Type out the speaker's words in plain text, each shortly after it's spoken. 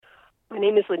My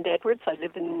name is Linda Edwards. I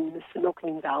live in the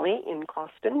Similkameen Valley in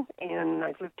Cawston, and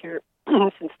I've lived here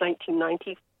since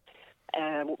 1990,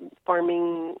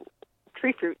 farming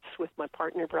tree fruits with my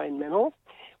partner, Brian Mennel.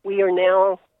 We are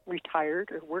now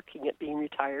retired, or working at being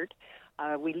retired.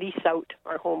 We lease out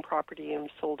our home property and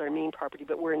sold our main property,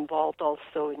 but we're involved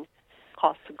also in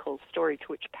cost and cold storage,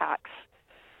 which packs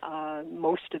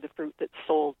most of the fruit that's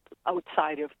sold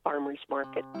outside of farmers'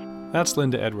 markets. That's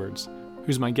Linda Edwards,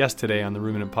 who's my guest today on the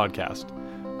Ruminant Podcast.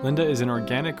 Linda is an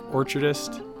organic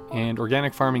orchardist and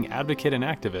organic farming advocate and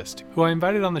activist who I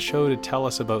invited on the show to tell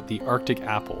us about the Arctic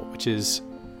apple, which is,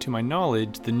 to my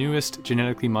knowledge, the newest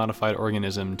genetically modified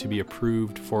organism to be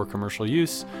approved for commercial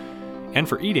use and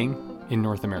for eating in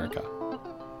North America.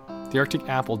 The Arctic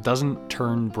apple doesn't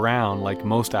turn brown like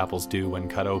most apples do when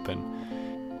cut open,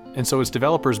 and so its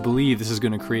developers believe this is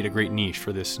going to create a great niche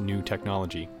for this new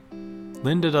technology.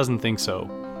 Linda doesn't think so.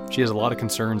 She has a lot of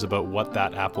concerns about what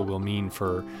that apple will mean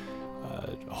for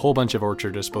a whole bunch of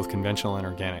orchardists, both conventional and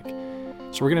organic.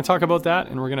 So we're going to talk about that,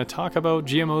 and we're going to talk about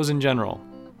GMOs in general.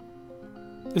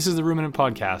 This is the Ruminant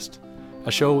Podcast,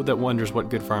 a show that wonders what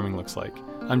good farming looks like.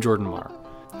 I'm Jordan Marr.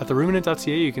 At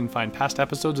theruminant.ca, you can find past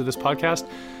episodes of this podcast,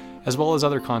 as well as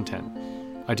other content.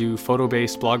 I do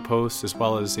photo-based blog posts, as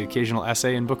well as the occasional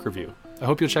essay and book review. I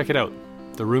hope you'll check it out,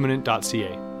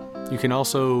 theruminant.ca. You can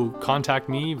also contact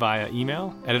me via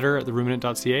email,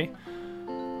 editor@theruminant.ca,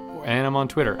 and I'm on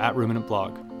Twitter,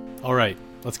 @ruminantblog. All right,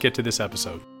 let's get to this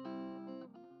episode.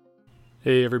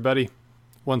 Hey, everybody.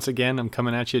 Once again, I'm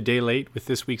coming at you a day late with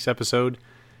this week's episode.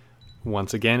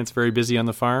 Once again, it's very busy on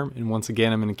the farm, and once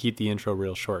again, I'm going to keep the intro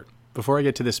real short. Before I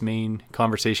get to this main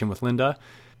conversation with Linda,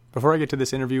 before I get to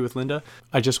this interview with Linda,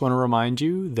 I just want to remind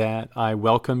you that I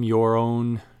welcome your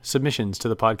own submissions to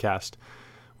the podcast.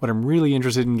 What I'm really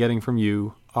interested in getting from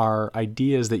you are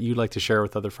ideas that you'd like to share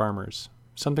with other farmers.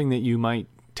 Something that you might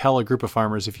tell a group of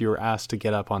farmers if you were asked to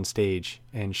get up on stage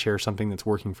and share something that's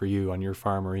working for you on your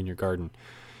farm or in your garden.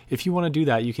 If you want to do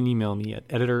that, you can email me at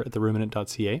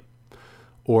editor@theruminant.ca,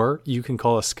 or you can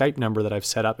call a Skype number that I've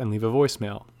set up and leave a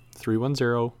voicemail,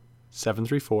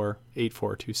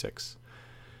 310-734-8426.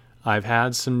 I've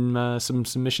had some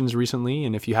submissions recently,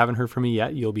 and if you haven't heard from me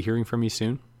yet, you'll be hearing from me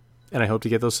soon. And I hope to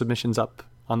get those submissions up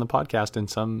on the podcast in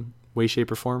some way, shape,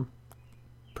 or form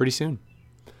pretty soon.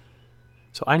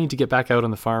 So I need to get back out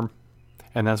on the farm,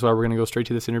 and that's why we're going to go straight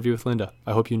to this interview with Linda.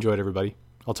 I hope you enjoyed, everybody.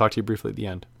 I'll talk to you briefly at the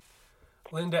end.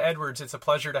 Linda Edwards, it's a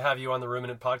pleasure to have you on the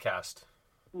Ruminant Podcast.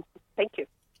 Thank you.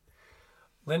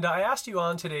 Linda, I asked you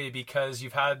on today because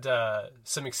you've had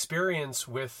some experience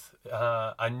with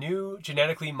a new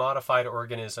genetically modified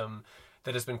organism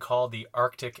that has been called the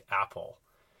Arctic apple.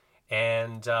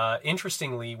 And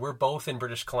interestingly, we're both in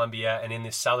British Columbia and in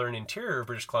the southern interior of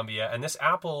British Columbia, and this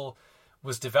apple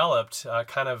was developed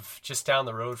kind of just down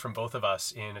the road from both of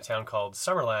us in a town called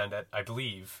Summerland, I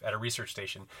believe, at a research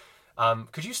station.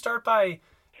 Could you start by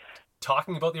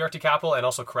talking about the Arctic apple and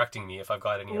also correcting me if I've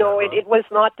got any? No, it was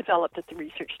not developed at the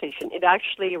research station. It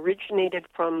actually originated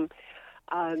from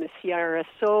the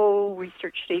CRSO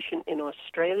research station in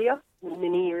Australia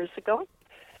many years ago.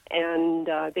 And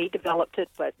they developed it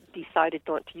but decided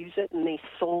not to use it, and they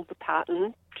sold the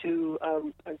patent to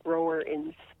a grower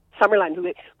in Summerland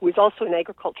who was also an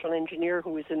agricultural engineer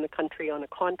who was in the country on a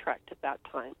contract at that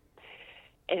time.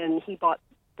 And he brought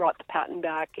the patent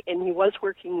back, and he was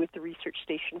working with the research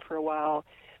station for a while,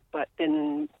 but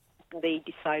then they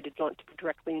decided not to be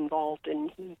directly involved,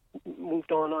 and he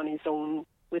moved on his own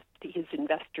with his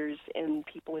investors and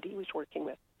people that he was working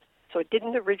with. So it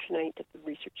didn't originate at the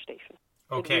research station.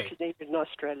 Okay. It originated in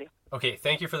Australia. Okay,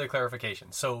 thank you for the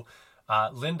clarification. So,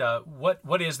 Linda,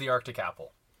 what is the Arctic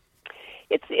apple?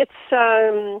 It's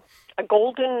a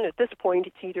golden, at this point,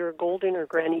 it's either a golden or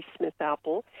Granny Smith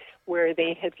apple, where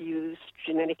they have used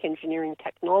genetic engineering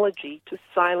technology to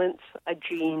silence a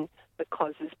gene that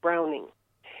causes browning.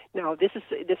 Now, this is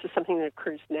something that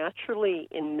occurs naturally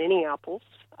in many apples.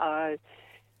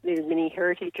 There's many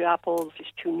heritage apples.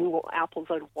 There's 2 new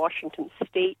apples out of Washington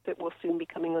State that will soon be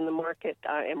coming on the market,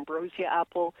 ambrosia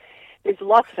apple. There's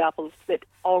lots of apples that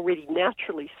already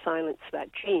naturally silence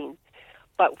that gene.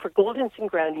 But for Goldens and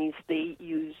Grannies, they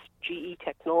use GE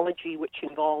technology, which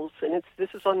involves, and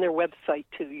this is on their website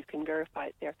too, you can verify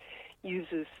it there,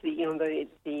 uses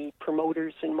the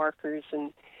promoters and markers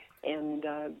and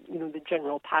the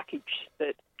general package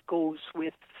that goes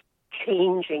with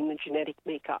changing the genetic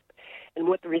makeup. And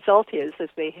what the result is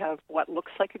they have what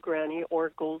looks like a granny or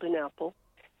a golden apple,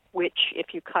 which,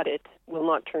 if you cut it, will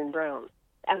not turn brown,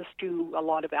 as do a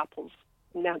lot of apples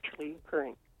naturally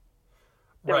occurring.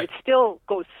 Now, Right. it still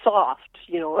goes soft,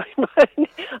 but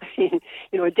I mean,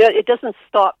 it doesn't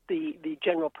stop the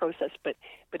general process, but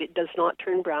it does not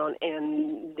turn brown,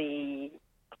 and the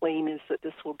claim is that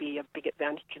this will be a big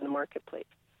advantage in the marketplace.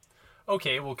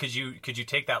 Okay, well, could you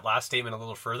take that last statement a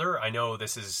little further? I know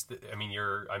this is,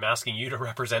 I'm asking you to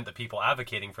represent the people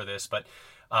advocating for this, but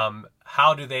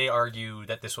how do they argue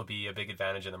that this will be a big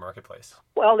advantage in the marketplace?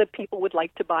 Well, that people would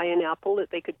like to buy an apple that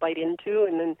they could bite into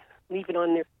and then leave it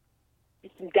on their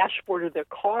dashboard of their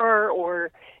car or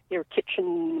their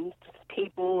kitchen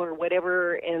table or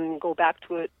whatever, and go back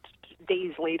to it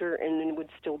days later, and then would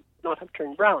still not have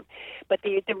turned brown. But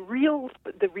the real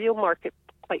market,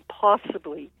 quite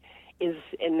possibly, is,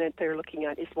 and that they're looking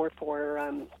at, is more for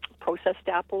processed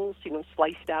apples,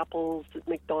 sliced apples at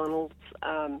McDonald's,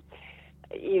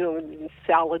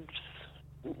 salads,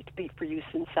 to be for use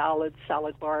in salads,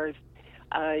 salad bars.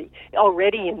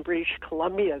 Already in British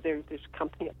Columbia, there's a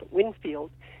company up at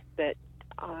Winfield that,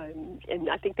 and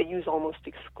I think they use almost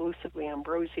exclusively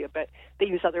ambrosia, but they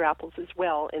use other apples as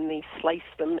well, and they slice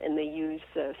them and they use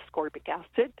ascorbic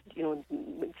acid,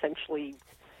 essentially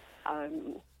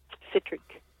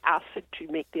citric acid to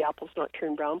make the apples not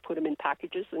turn brown, put them in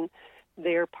packages, and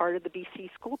they're part of the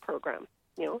BC school program,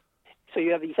 So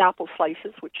you have these apple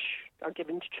slices, which are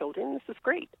given to children. This is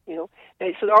great, So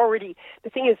the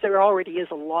thing is, there already is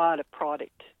a lot of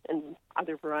product and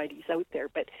other varieties out there,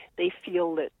 but they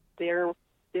feel that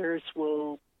theirs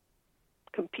will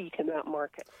compete in that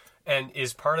market. And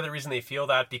is part of the reason they feel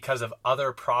that because of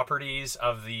other properties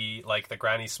of the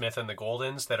Granny Smith and the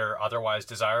Goldens that are otherwise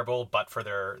desirable, but for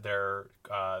the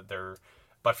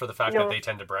fact that they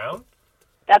tend to brown?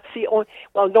 That's the only.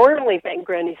 Well, normally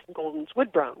Grannies and Goldens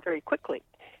would brown very quickly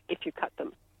if you cut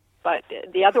them, but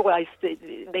otherwise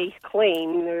they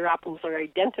claim their apples are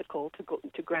identical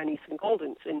to Grannies and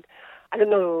Goldens. And I don't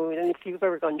know if you've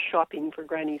ever gone shopping for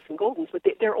Grannies and Goldens, but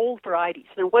they're old varieties.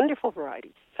 They're wonderful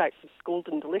varieties. In fact, this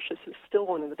Golden Delicious is still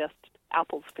one of the best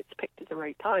apples if it's picked at the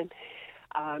right time.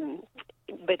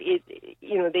 But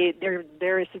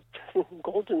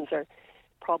Goldens are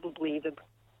probably the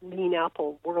lean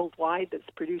apple worldwide that's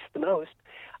produced the most.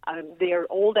 They are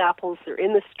old apples. They're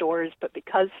in the stores, but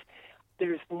because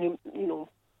there's new,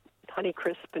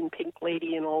 Honeycrisp and Pink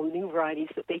Lady and all new varieties,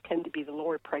 that they tend to be the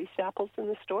lower priced apples in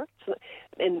the store. So,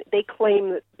 and they claim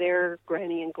that their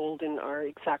Granny and Golden are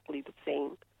exactly the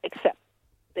same, except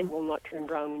they will not turn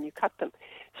brown when you cut them.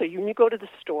 So when you go to the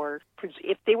store,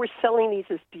 if they were selling these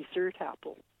as dessert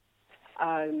apples,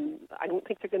 I don't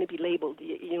think they're going to be labeled,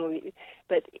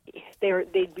 but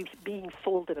they'd be being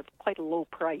sold at quite a low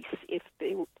price if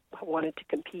they wanted to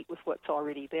compete with what's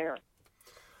already there.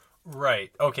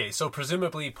 Right. Okay. So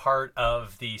presumably part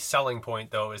of the selling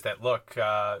point, though, is that, look,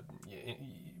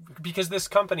 because this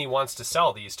company wants to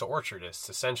sell these to orchardists,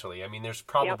 essentially. I mean, there's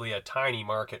probably a tiny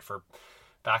market for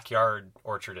backyard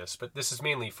orchardists, but this is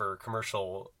mainly for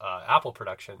commercial apple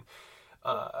production.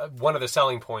 One of the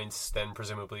selling points, then,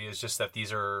 presumably, is just that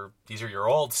these are your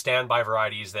old standby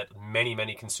varieties that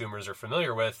many consumers are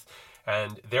familiar with,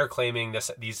 and they're claiming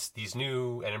these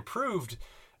new and improved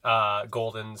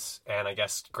Goldens and I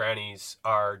guess Grannies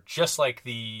are just like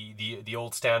the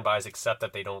old standbys, except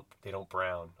that they don't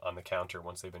brown on the counter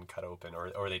once they've been cut open,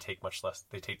 or they take much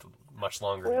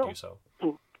longer to do so.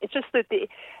 It's just that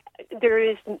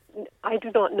I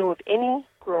do not know of any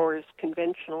growers,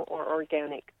 conventional or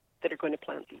organic, that are going to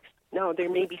plant these. Now, there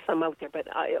may be some out there, but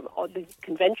the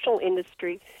conventional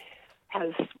industry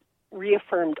has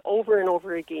reaffirmed over and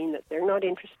over again that they're not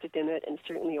interested in it, and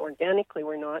certainly organically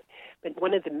we're not. But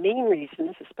one of the main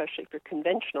reasons, especially for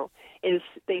conventional, is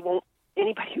they won't,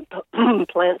 anybody who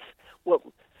plants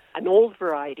an old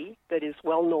variety that is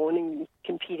well known and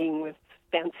competing with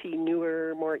fancy,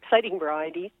 newer, more exciting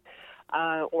varieties,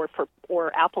 or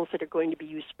apples that are going to be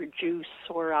used for juice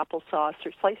or applesauce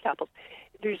or sliced apples.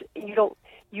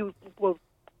 You will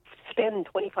spend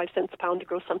 25 cents a pound to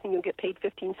grow something, you'll get paid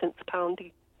 15 cents a pound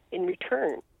in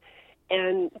return.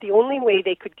 And the only way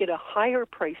they could get a higher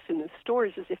price in the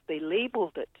stores is if they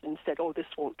labeled it and said, oh, this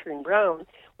won't turn brown,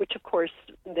 which of course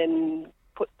then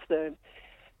puts the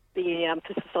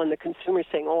emphasis on the consumer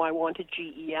saying, oh, I want a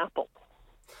GE apple.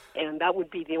 And that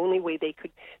would be the only way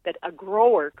that a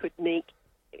grower could make,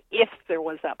 if there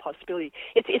was that possibility.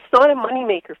 It's not a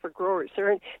moneymaker for growers.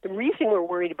 The reason we're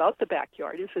worried about the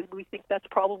backyard is that we think that's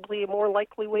probably a more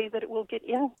likely way that it will get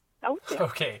out there.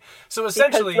 Okay, so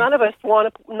essentially, because none of us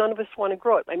want to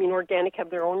grow it. I mean, organic have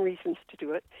their own reasons to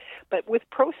do it, but with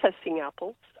processing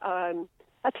apples,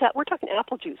 we're talking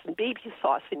apple juice and baby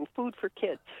sauce and food for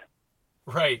kids.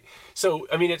 Right. So,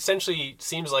 I mean, it essentially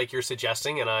seems like you're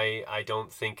suggesting, and I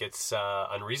don't think it's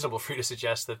unreasonable for you to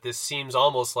suggest that this seems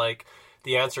almost like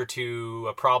the answer to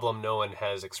a problem no one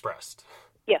has expressed.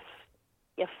 Yes.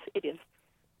 Yes, it is.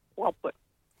 Well put.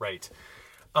 Right.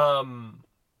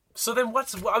 So then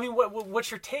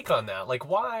what's your take on that? Like,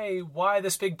 why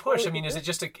this big push? I mean, is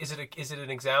it an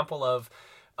example of,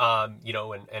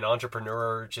 an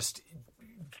entrepreneur just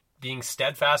being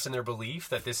steadfast in their belief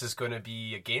that this is going to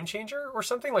be a game changer or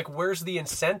something? Like, where's the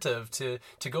incentive to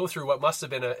go through what must have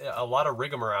been a lot of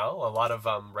rigmarole, a lot of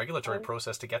regulatory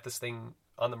process to get this thing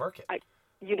on the market?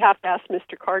 You'd have to ask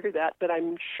Mr. Carter that, but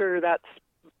I'm sure that's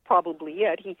probably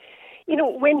it.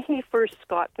 When he first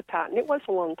got the patent, it was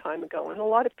a long time ago, and a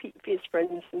lot of his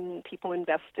friends and people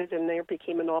invested, and there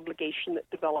became an obligation that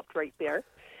developed right there.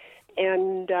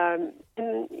 And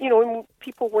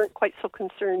people weren't quite so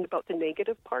concerned about the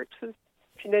negative parts of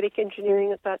genetic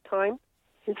engineering at that time.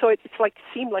 And so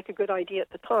seemed like a good idea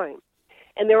at the time.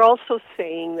 And they're also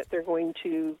saying that they're going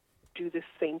to do this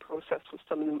same process with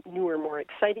some of the newer, more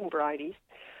exciting varieties.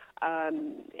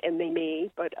 And they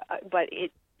may, but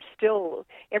it still,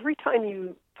 every time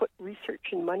you put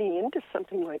research and money into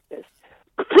something like this,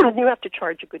 you have to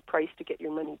charge a good price to get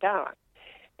your money back.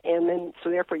 And then,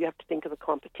 so therefore, you have to think of the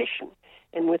competition.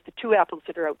 And with the two apples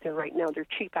that are out there right now, they're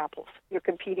cheap apples. You're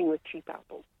competing with cheap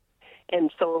apples.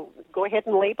 And so go ahead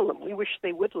and label them. We wish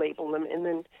they would label them and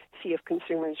then see if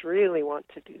consumers really want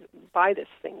to buy this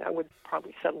thing. That would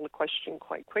probably settle the question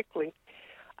quite quickly.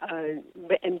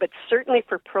 But certainly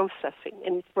for processing.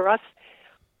 And for us,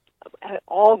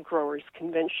 all growers,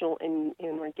 conventional and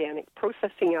organic,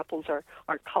 processing apples are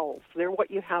culls. They're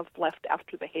what you have left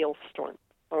after the hailstorm.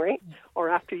 All right? Or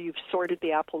after you've sorted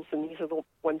the apples, and these are the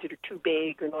ones that are too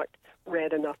big or not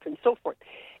red enough and so forth.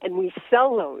 And we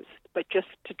sell those, but just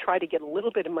to try to get a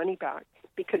little bit of money back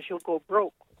because you'll go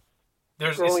broke.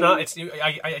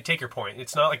 I take your point.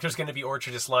 It's not like there's going to be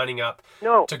orchardists lining up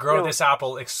to grow this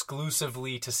apple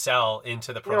exclusively to sell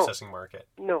into the processing market.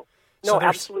 No,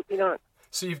 absolutely not.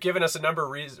 So you've given us a number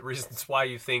of reasons why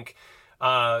you think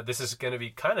this is going to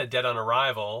be kind of dead on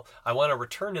arrival. I want to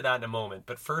return to that in a moment.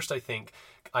 But first, I think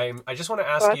I just want to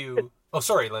ask you... Oh,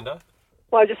 sorry, Linda.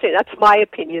 Well, I'll just say that's my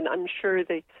opinion. I'm sure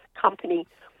the company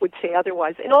would say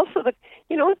otherwise. And also,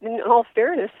 in all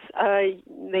fairness,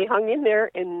 they hung in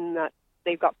there and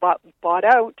they got bought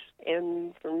out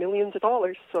and for millions of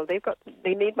dollars. So they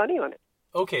made money on it.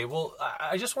 Okay, well,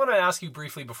 I just want to ask you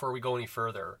briefly before we go any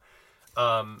further.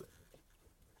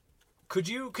 Could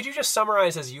you just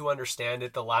summarize as you understand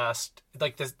it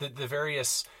the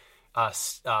various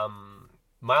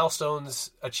milestones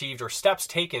achieved or steps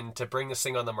taken to bring this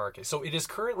thing on the market? So it is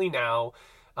currently now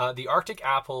the Arctic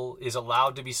apple is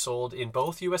allowed to be sold in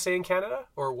both USA and Canada,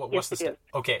 or what's the step?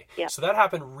 Okay, yeah. So that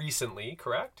happened recently,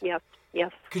 correct?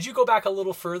 Yes. Could you go back a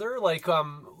little further? Like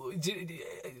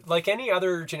any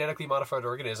other genetically modified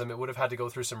organism, it would have had to go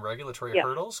through some regulatory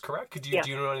hurdles, correct? Do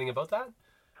you know anything about that?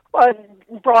 Well,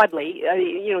 broadly,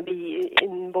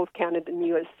 in both Canada and the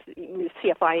U.S.,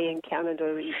 CFIA in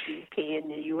Canada, the UK in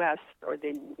the U.S., or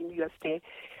the USDA,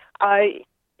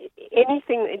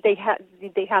 anything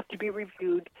they have to be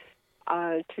reviewed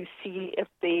to see if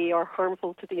they are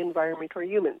harmful to the environment or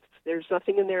humans. There's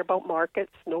nothing in there about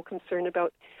markets, no concern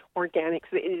about organics.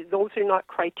 Those are not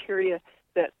criteria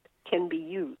that can be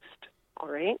used, all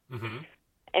right? Mm-hmm.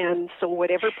 And so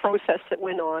whatever process that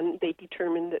went on, they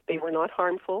determined that they were not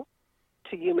harmful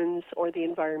to humans or the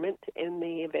environment, and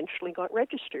they eventually got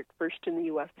registered, first in the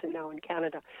U.S. and now in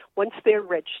Canada. Once they're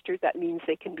registered, that means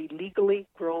they can be legally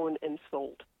grown and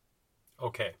sold.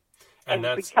 Okay. And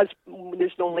that's because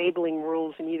there's no labeling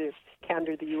rules in either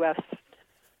Canada or the U.S.,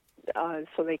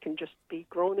 so they can just be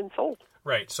grown and sold.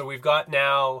 Right. So we've got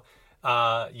now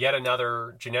yet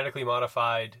another genetically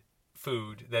modified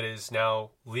food that is now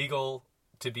legal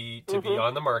to be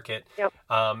on the market. Yep.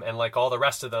 And like all the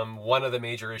rest of them, one of the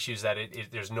major issues that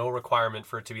there's no requirement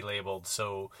for it to be labeled.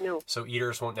 So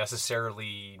eaters won't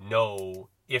necessarily know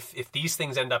if these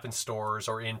things end up in stores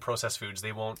or in processed foods,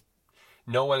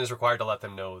 no one is required to let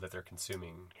them know that they're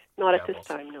consuming. Not apples. At this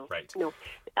time, no. Right. No.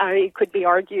 It could be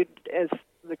argued as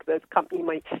the company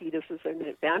might see this as an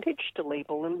advantage to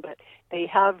label them, but they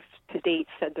have to date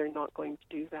said they're not going to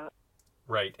do that.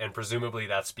 Right, and presumably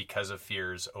that's because of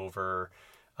fears over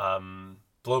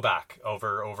blowback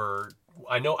over.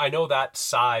 I know that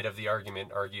side of the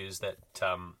argument argues that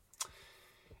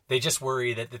they just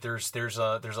worry that there's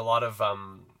a lot of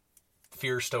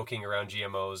fear stoking around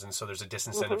GMOs, and so there's a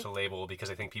disincentive to label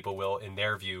because I think people will, in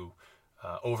their view,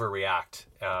 overreact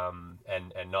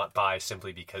and not buy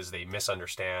simply because they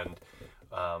misunderstand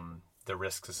the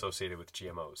risks associated with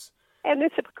GMOs. And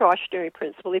it's a precautionary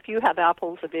principle. If you have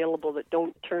apples available that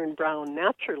don't turn brown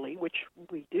naturally, which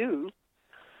we do,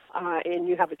 and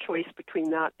you have a choice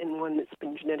between that and one that's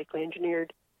been genetically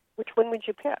engineered, which one would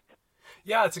you pick?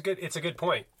 Yeah, it's a good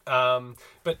point.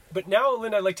 But now,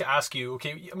 Linda, I'd like to ask you.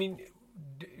 Okay, I mean,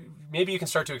 maybe you can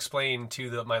start to explain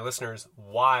to my listeners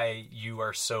why you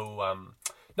are so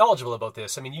knowledgeable about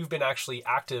this. I mean, you've been actually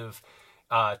active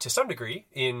to some degree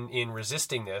in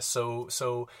resisting this.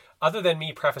 So other than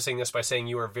me prefacing this by saying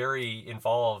you are very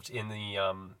involved in the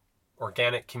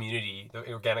organic community,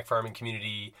 the organic farming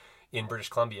community in British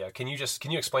Columbia, can you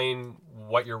explain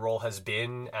what your role has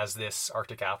been as this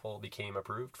Arctic apple became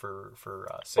approved for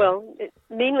sale? Well,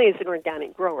 mainly as an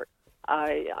organic grower.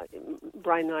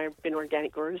 Brian and I have been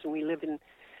organic growers, and we live in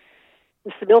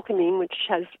the Similkameen, which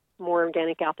has more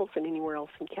organic apples than anywhere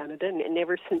else in Canada. And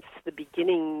ever since the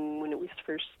beginning, when it was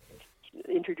first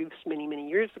introduced many, many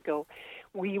years ago,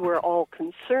 we were all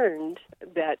concerned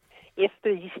that if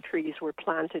these trees were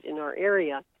planted in our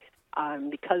area,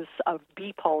 because of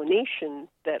bee pollination,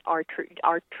 that our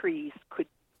trees could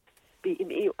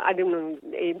be, I don't know,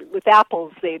 with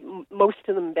apples, most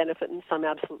of them benefit and some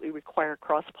absolutely require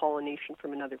cross-pollination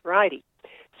from another variety.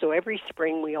 So every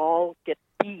spring we all get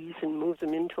bees and move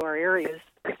them into our areas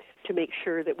to make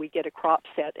sure that we get a crop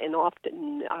set, and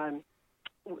often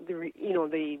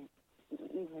the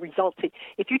results,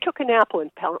 if you took an apple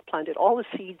and planted all the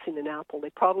seeds in an apple, they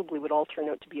probably would all turn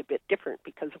out to be a bit different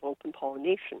because of open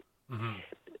pollination. Mm-hmm.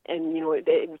 And,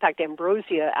 in fact,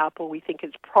 ambrosia apple, we think,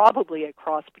 is probably a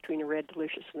cross between a red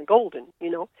delicious and a golden,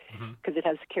 because it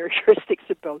has the characteristics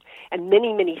of both. And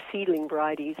many, many seedling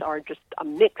varieties are just a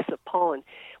mix of pollen.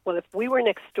 Well, if we were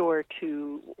next door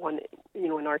to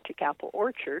an Arctic apple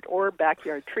orchard or a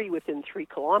backyard tree within 3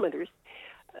 kilometers,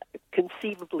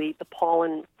 conceivably the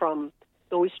pollen from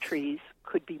those trees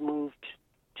could be moved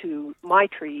to my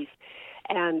trees,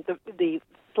 and the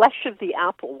flesh of the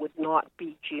apple would not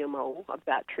be GMO of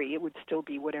that tree. It would still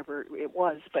be whatever it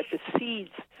was, but the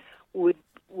seeds would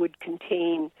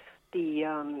contain the.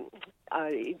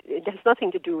 It has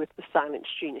nothing to do with the silence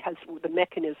gene. It has the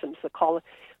mechanisms, the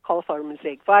cauliflower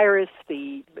mosaic virus,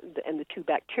 and the 2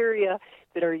 bacteria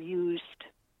that are used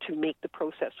to make the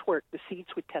process work. The seeds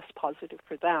would test positive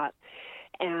for that.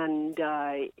 And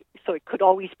so it could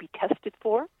always be tested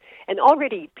for. And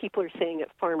already people are saying at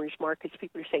farmers markets,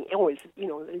 people are saying,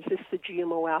 is this the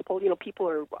GMO apple? People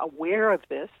are aware of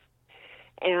this.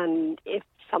 And if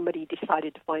somebody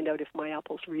decided to find out if my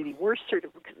apples really were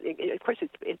certified, of course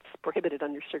it's prohibited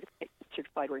under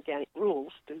certified organic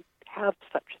rules to have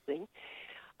such a thing.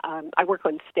 I work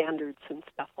on standards and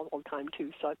stuff all the time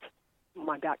too, so it's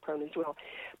my background as well.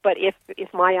 But if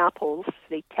my apples,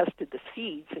 they tested the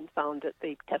seeds and found that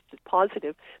they tested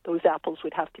positive, those apples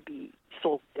would have to be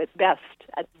sold at best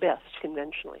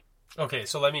conventionally. Okay,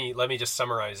 so let me just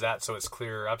summarize that so it's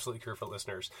clear, absolutely clear for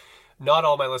listeners. Not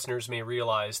all my listeners may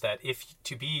realize that if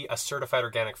to be a certified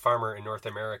organic farmer in North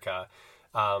America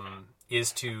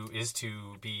is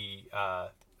to be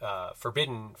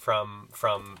forbidden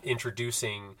from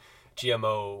introducing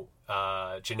GMO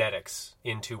genetics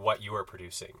into what you are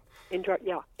producing.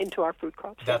 Into our food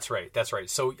crops. That's right.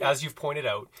 So as you've pointed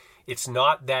out, it's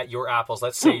not that your apples,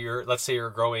 let's say you're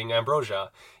growing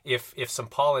ambrosia, if some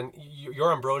pollen,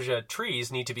 your ambrosia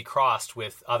trees need to be crossed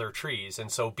with other trees,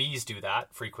 and so bees do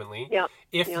that frequently. Yeah.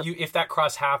 If that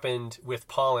cross happened with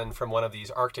pollen from one of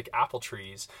these Arctic apple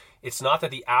trees, it's not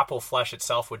that the apple flesh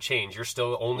itself would change. You're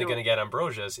still only going to get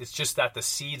ambrosias. It's just that the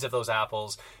seeds of those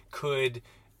apples could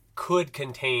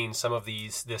contain some of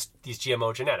these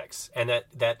GMO genetics, and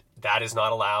that is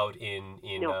not allowed in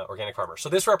organic farmers. So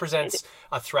this represents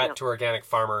a threat to organic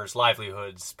farmers'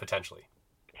 livelihoods potentially.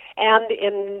 And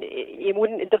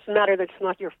it doesn't matter that it's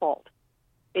not your fault.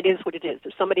 It is what it is.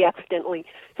 If somebody accidentally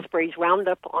sprays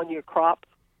Roundup on your crop,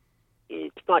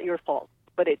 it's not your fault.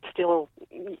 But it still,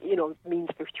 means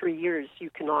for 3 years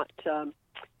you cannot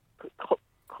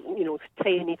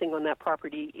say anything on that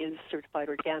property is certified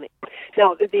organic.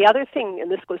 Now, the other thing,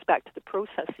 and this goes back to the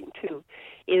processing too,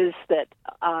 is that,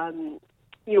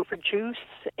 for juice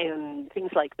and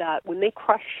things like that, when they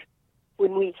crush,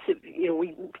 we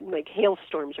like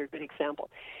hailstorms are a good example,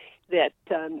 that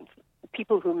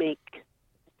people who make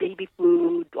baby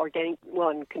food, organic,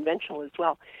 and conventional as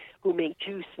well, who make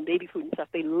juice and baby food and stuff,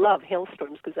 they love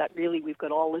hailstorms because that really, we've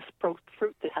got all this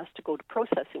fruit that has to go to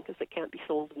processing because it can't be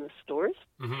sold in the stores.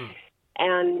 Mm-hmm.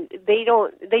 And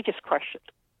they just crush it,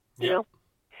 you know?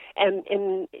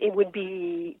 And it would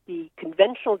be the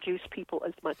conventional juice people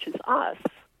as much as us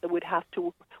that would have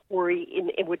to worry,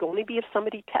 and it would only be if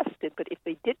somebody tested, but if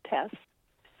they did test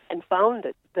and found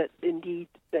that indeed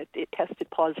that it tested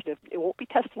positive. It won't be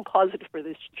testing positive for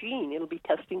this gene. It'll be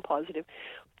testing positive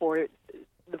for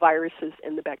the viruses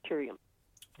and the bacterium.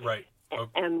 Right. Okay.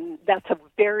 And that's a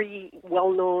very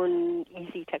well-known,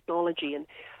 easy technology, and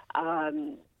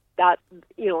that,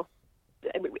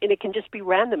 and it can just be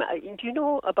random. Do you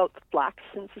know about the flax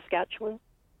in Saskatchewan?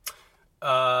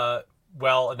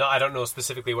 Well, no, I don't know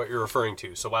specifically what you're referring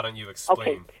to, so why don't you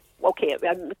explain? Okay.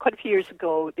 Quite a few years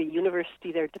ago, the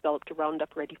university there developed a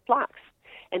Roundup-ready flax,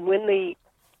 and when the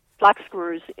flax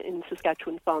growers in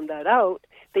Saskatchewan found that out,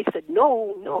 they said,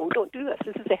 no, don't do this.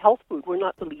 This is a health food. We're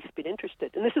not the least bit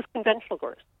interested. And this is conventional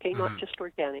growers, okay, not just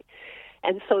organic.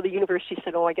 And so the university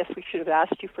said, I guess we should have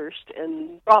asked you first,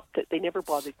 and dropped it. They never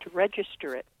bothered to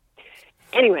register it.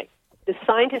 Anyway, the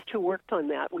scientist who worked on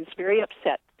that was very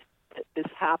upset that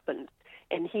this happened,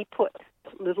 and he put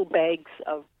little bags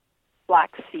of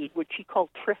flaxseed, which he called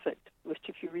triffid, which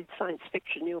if you read science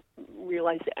fiction, you'll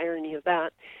realize the irony of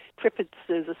that. Triffids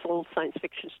is this old science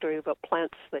fiction story about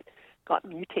plants that got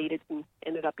mutated and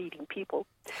ended up eating people.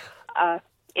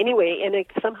 Anyway, and it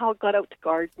somehow got out to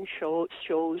garden shows,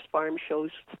 farm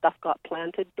shows, stuff got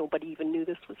planted. Nobody even knew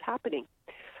this was happening.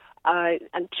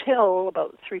 Until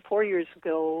about 3-4 years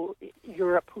ago,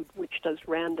 Europe, which does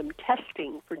random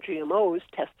testing for GMOs,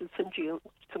 tested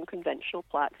some conventional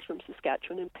flax from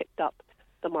Saskatchewan and picked up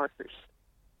the markers.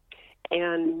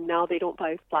 And now they don't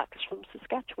buy flax from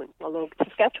Saskatchewan, although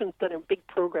Saskatchewan's done a big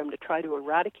program to try to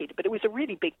eradicate it. But it was a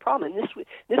really big problem. And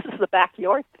this is the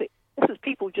backyard thing. This is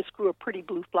people who just grew a pretty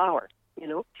blue flower,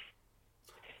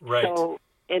 Right. So,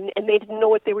 and they didn't know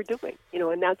what they were doing,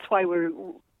 and that's why we're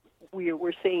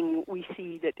saying we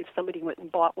see that if somebody went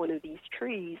and bought one of these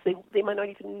trees, they might not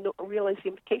even realize the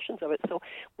implications of it. So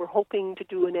we're hoping to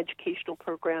do an educational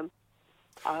program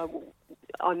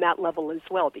on that level as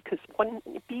well, because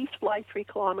bees fly 3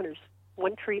 kilometers.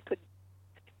 One tree could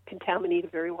contaminate a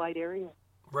very wide area.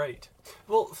 Right.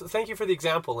 Well, thank you for the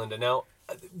example, Linda. Now,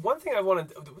 one thing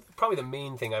probably the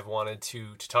main thing I've wanted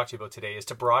to talk to you about today is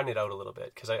to broaden it out a little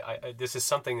bit, because I this is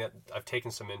something that I've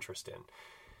taken some interest in.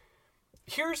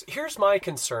 Here's my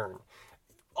concern.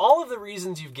 All of the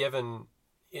reasons you've given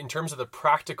in terms of the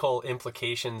practical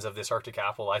implications of this Arctic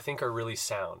apple, I think are really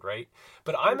sound, right?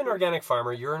 But I'm an organic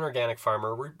farmer. You're an organic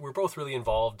farmer. We're both really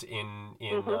involved in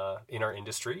our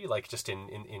industry, like just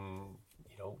in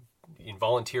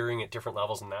volunteering at different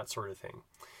levels and that sort of thing.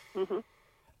 Mm-hmm.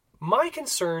 My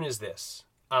concern is this: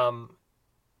 that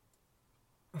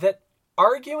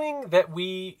arguing that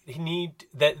we need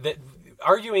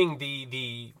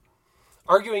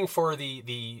arguing for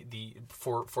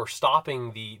for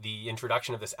stopping the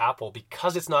introduction of this apple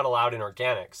because it's not allowed in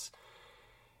organics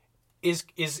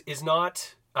is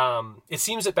not. It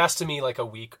seems at best to me like a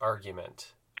weak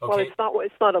argument. Okay? Well,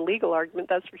 it's not a legal argument,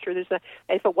 that's for sure.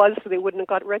 If it was, they wouldn't have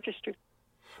got registered.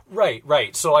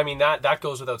 Right. So I mean that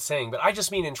goes without saying, but I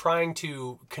just mean in trying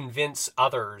to convince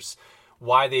others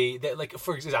why they like,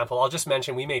 for example, I'll just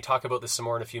mention, we may talk about this some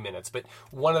more in a few minutes, but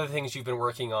one of the things you've been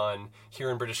working on here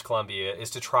in British Columbia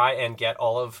is to try and get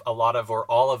all of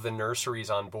the nurseries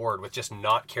on board with just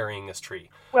not carrying this tree.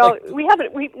 Well, we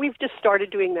haven't. We've just started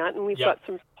doing that, and we've got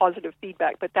some positive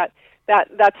feedback. But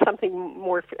that's something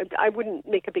more. I wouldn't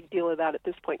make a big deal of that at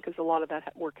this point because a lot of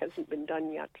that work hasn't been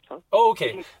done yet. So. Oh,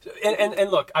 okay. And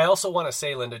look, I also want to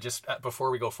say, Linda, just before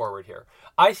we go forward here,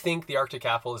 I think the Arctic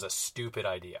apple is a stupid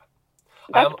idea.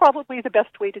 That's probably the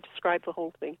best way to describe the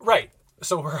whole thing. Right.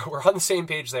 So we're on the same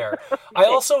page there. Okay. I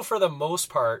also, for the most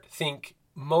part, think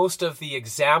most of the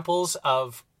examples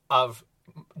of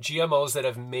GMOs that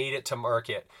have made it to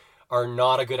market are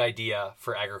not a good idea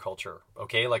for agriculture.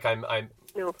 Okay? Like I'm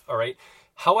no. All right.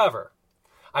 However,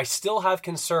 I still have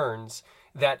concerns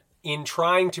that in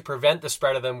trying to prevent the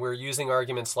spread of them, we're using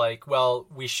arguments like, well,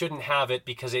 we shouldn't have it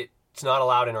because it's not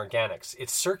allowed in organics.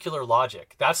 It's circular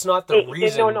logic. That's not the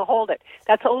reason. No, hold it.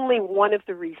 That's only one of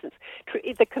the reasons.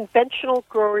 The conventional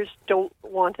growers don't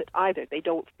want it either. They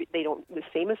don't, the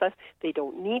same as us, they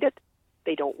don't need it,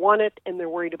 they don't want it, and they're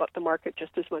worried about the market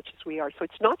just as much as we are. So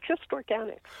it's not just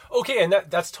organic. Okay, and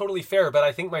that's totally fair, but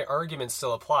I think my argument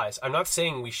still applies. I'm not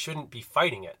saying we shouldn't be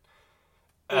fighting it.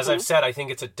 As I've said, I think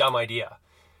it's a dumb idea.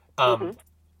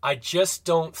 I just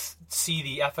don't see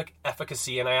the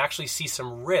efficacy, and I actually see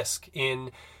some risk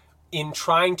in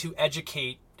trying to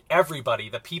educate everybody,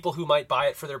 the people who might buy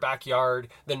it for their backyard,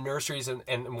 the nurseries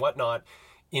and whatnot,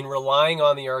 in relying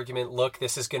on the argument, look,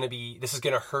 this is going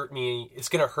to hurt me. It's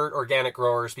going to hurt organic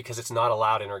growers because it's not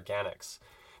allowed in organics.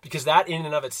 Because that in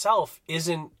and of itself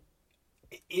isn't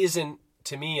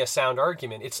to me a sound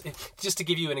argument. It's just to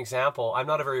give you an example. I'm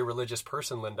not a very religious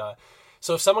person, Linda.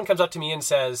 So if someone comes up to me and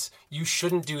says, you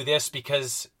shouldn't do this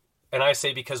because and I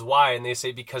say because why, and they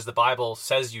say because the Bible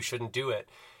says you shouldn't do it,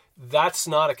 that's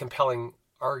not a compelling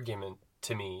argument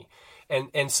to me.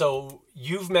 And so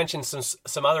you've mentioned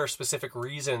some other specific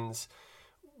reasons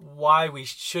why we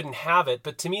shouldn't have it,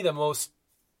 but to me the most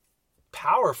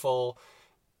powerful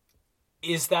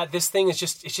is that this thing is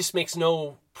it just makes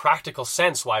no practical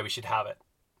sense why we should have it.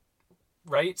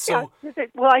 Right? So yeah,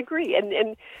 well, I agree,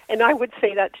 and I would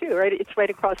say that too. Right? It's right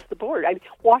across the board.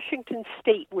 Washington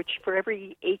State, which for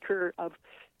every acre of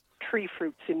tree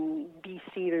fruits in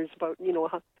BC, there's about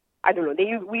I don't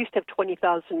know. We used to have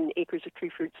 20,000 acres of tree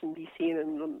fruits in BC,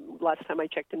 and last time I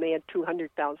checked, and they had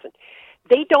 200,000.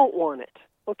 They don't want it.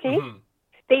 Okay. Mm-hmm.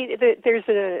 There's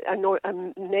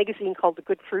a magazine called The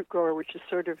Good Fruit Grower, which is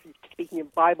sort of, speaking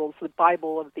of Bibles, the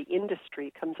Bible of the industry.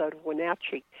 It comes out of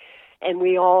Wenatchee. And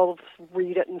we all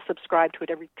read it and subscribe to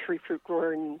it. Every tree fruit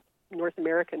grower in North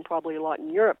America and probably a lot in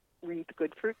Europe read The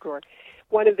Good Fruit Grower.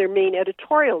 One of their main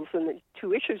editorials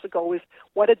 2 issues ago was,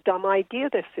 what a dumb idea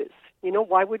this is.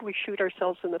 Why would we shoot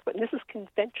ourselves in the foot? And this is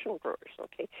conventional growers,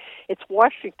 okay? It's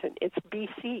Washington. It's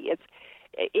BC.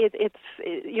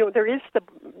 There is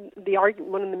the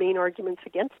argument. One of the main arguments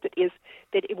against it is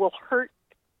that it will hurt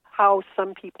how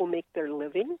some people make their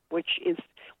living, which is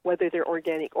whether they're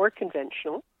organic or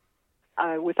conventional.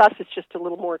 With us, it's just a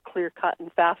little more clear-cut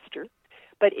and faster.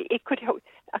 But a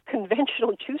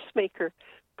conventional juice maker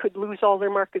could lose all their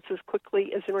markets as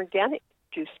quickly as an organic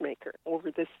juice maker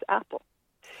over this apple.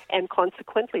 And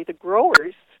consequently, the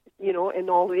growers, and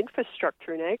all the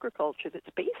infrastructure in agriculture that's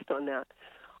based on that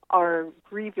are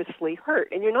grievously hurt.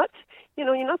 And you're not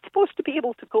supposed to be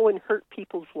able to go and hurt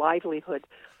people's livelihood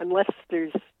unless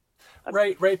there's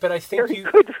Right. But I think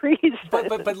good reason.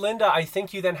 But Linda, I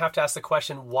think you then have to ask the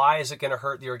question: why is it going to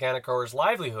hurt the organic grower's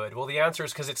livelihood? Well, the answer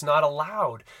is because it's not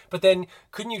allowed. But then,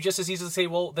 couldn't you just as easily say,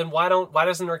 well, then why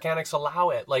doesn't organics allow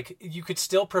it? Like, you could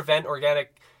still prevent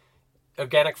organic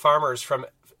farmers from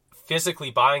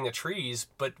physically buying the trees,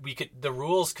 but the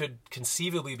rules could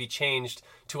conceivably be changed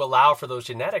to allow for those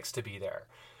genetics to be there.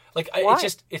 Like,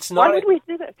 it's not. Why would we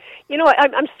do that?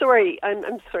 I'm sorry.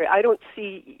 I'm sorry. I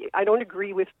don't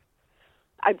agree with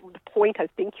the point I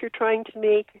think you're trying to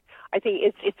make. I think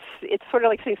it's sort of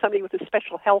like saying somebody with a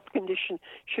special health condition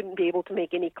shouldn't be able to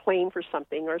make any claim for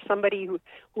something, or somebody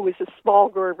who is a small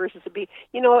grower versus a big.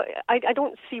 I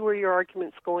don't see where your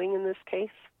argument's going in this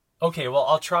case. Okay, well,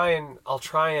 I'll try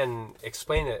and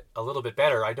explain it a little bit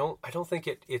better. I don't think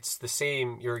it's the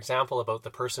same. Your example about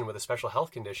the person with a special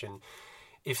health condition.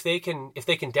 If they can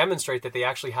demonstrate that they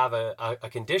actually have a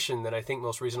condition, then I think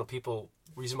most reasonable people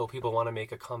want to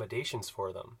make accommodations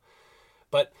for them.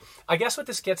 But I guess what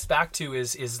this gets back to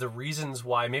is the reasons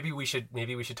why maybe we should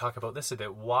talk about this a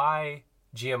bit. Why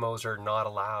GMOs are not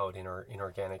allowed in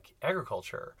organic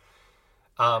agriculture?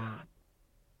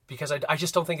 Because I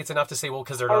just don't think it's enough to say, well,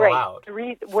 because they're not allowed.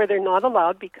 Where they're not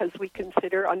allowed because we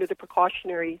consider under the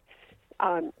precautionary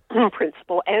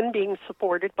principle and being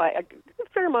supported by a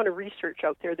fair amount of research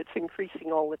out there that's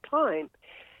increasing all the time,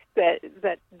 that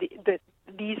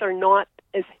these are not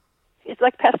as, it's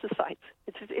like pesticides.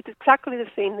 It's exactly the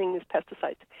same thing as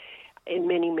pesticides in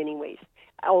many, many ways.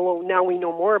 Although now we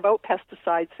know more about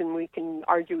pesticides and we can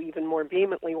argue even more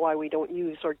vehemently why we don't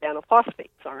use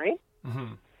organophosphates, all right?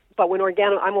 Mm-hmm. But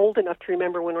I'm old enough to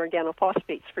remember when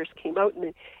organophosphates first came out,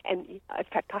 and in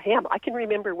fact I can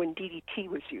remember when DDT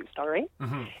was used, all right?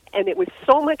 Mm-hmm. And it was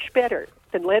so much better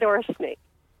than lead arsenate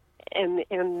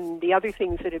and the other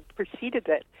things that had preceded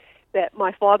it, that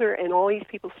my father and all these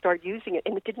people started using it,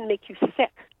 and it didn't make you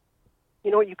sick.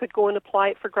 You could go and apply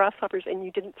it for grasshoppers, and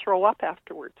you didn't throw up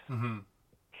afterwards. Mm-hmm.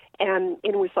 And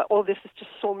it was like, oh, this is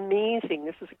just so amazing.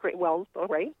 This is a great, well, all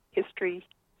right, history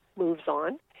moves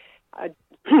on.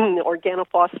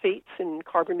 Organophosphates and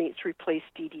carbamates replaced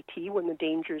DDT when the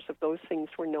dangers of those things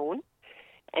were known.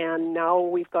 And now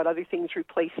we've got other things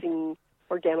replacing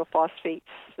organophosphates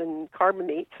and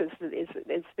carbamates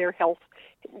as their health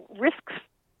risks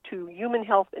to human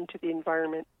health and to the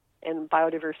environment and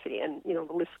biodiversity, and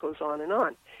the list goes on and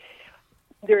on.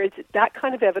 There is that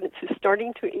kind of evidence is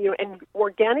starting to, and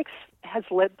organics has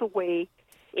led the way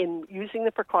in using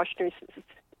the precautionary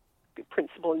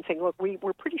principle and saying, look,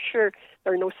 we're pretty sure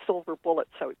there are no silver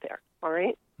bullets out there, all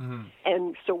right? Mm-hmm.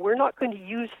 And so we're not going to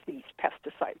use these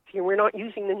pesticides. We're not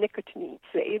using the nicotinides.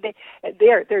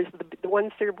 There's the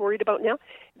ones they're worried about now.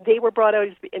 They were brought out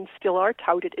and still are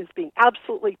touted as being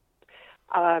absolutely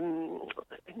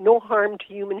no harm to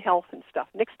human health and stuff.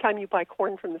 Next time you buy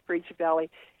corn from the Fraser Valley,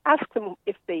 ask them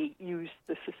if they use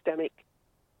the systemic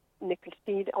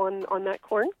nicotine on that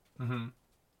corn.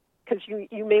 Because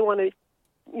you may want to,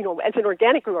 as an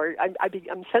organic grower,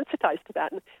 I'm sensitized to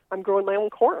that, and I'm growing my own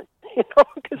corn,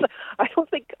 because I don't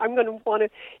think I'm going to want to.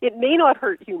 It may not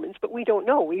hurt humans, but we don't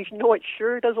know. We know it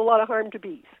sure does a lot of harm to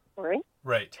bees. All right.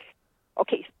 Right.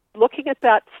 Okay. Looking at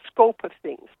that scope of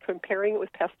things, comparing it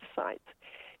with pesticides,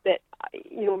 that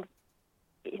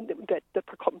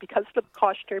because of the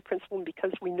precautionary principle and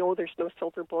because we know there's no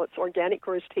silver bullets, organic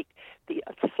growers take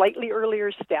a slightly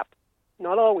earlier step.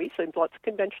 Not always, and lots of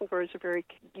conventional growers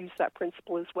use that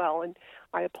principle as well, and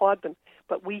I applaud them.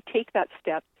 But we take that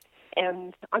step,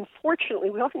 and unfortunately,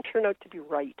 we often turn out to be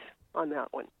right on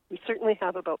that one. We certainly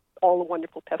have about all the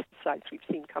wonderful pesticides we've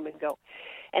seen come and go.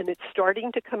 And it's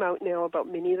starting to come out now about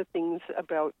many of the things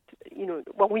about,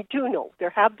 we do know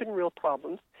there have been real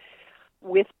problems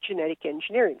with genetic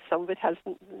engineering. Some of it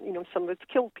hasn't, some of it's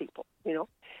killed people, Well,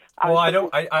 I'm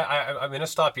going to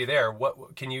stop you there.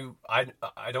 What can you, I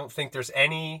don't think there's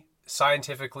any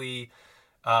scientifically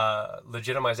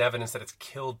legitimized evidence that it's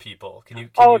killed people.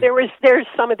 There's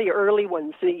some of the early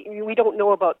ones. We don't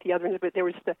know about the others, but there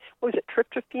was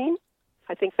tryptophan?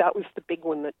 I think that was the big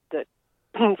one that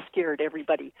scared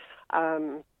everybody.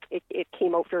 It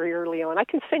came out very early on. I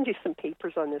can send you some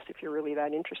papers on this if you're really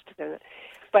that interested in it.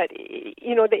 But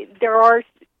there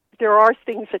are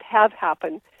things that have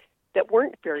happened that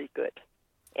weren't very good,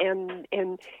 and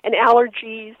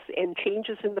allergies and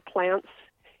changes in the plants.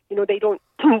 They don't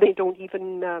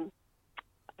even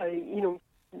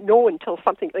know until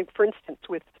something like, for instance,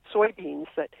 with soybeans,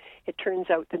 that it turns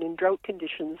out that in drought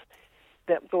conditions,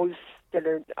 that those that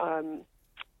are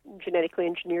genetically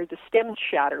engineered, the stems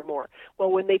shatter more.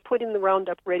 Well, when they put in the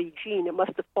Roundup Ready gene, it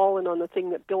must have fallen on the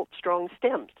thing that built strong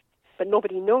stems, but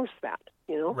nobody knows that.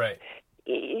 Right.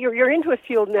 You're into a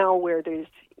field now where there's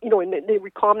in the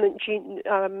recombinant gene,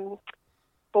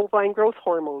 bovine growth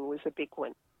hormone was a big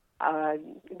one.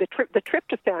 The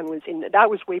tryptophan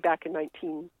was way back in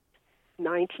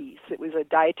 1990s. It was a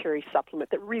dietary supplement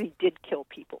that really did kill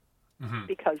people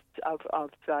because of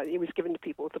it was given to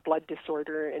people with a blood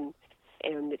disorder, and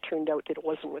it turned out that it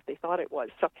wasn't what they thought it was.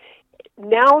 So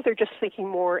now they're just thinking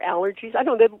more allergies. I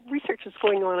don't know, the research that's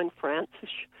going on in France is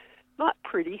not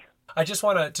pretty. I just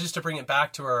want to bring it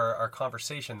back to our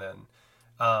conversation then.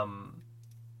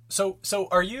 So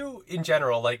are you in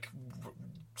general, like,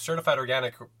 certified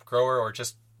organic grower or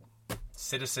just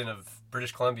citizen of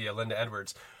British Columbia, Linda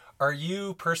Edwards, are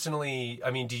you personally,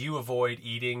 do you avoid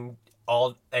eating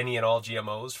any and all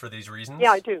GMOs for these reasons?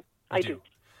 Yeah, I do. I do.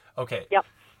 Okay. Yep.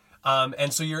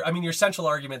 And so your central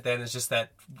argument then is just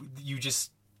that you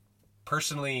just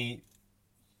personally,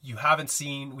 we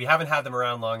haven't had them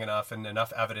around long enough and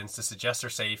enough evidence to suggest they're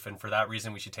safe, and for that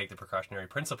reason we should take the precautionary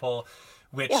principle,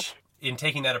 which in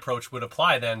taking that approach would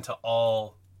apply then to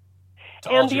all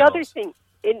and the GMOs. Other thing,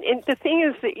 and the thing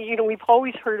is that, we've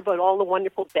always heard about all the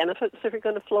wonderful benefits that are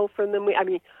going to flow from them.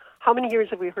 How many years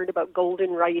have we heard about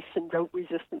golden rice and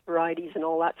drought-resistant varieties and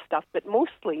all that stuff? But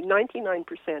mostly,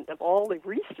 99% of all the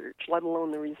research, let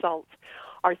alone the results,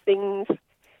 are things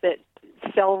that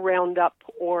sell Roundup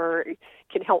or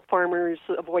can help farmers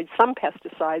avoid some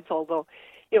pesticides, although,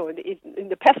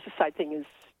 the pesticide thing is,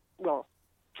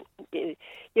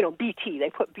 BT. They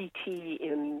put BT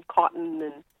in cotton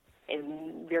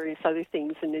and various other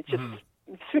things, and it just...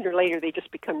 Sooner or later, they just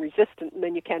become resistant, and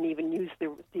then you can't even use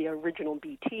the original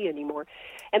BT anymore.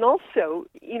 And also,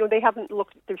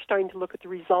 they're starting to look at the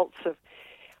results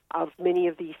of many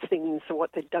of these things and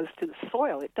what that does to the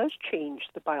soil. It does change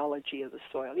the biology of the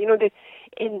soil.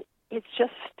 And it's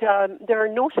just, there are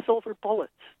no silver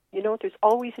bullets. There's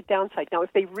always a downside. Now,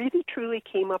 if they really, truly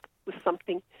came up with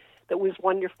something that was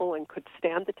wonderful and could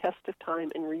stand the test of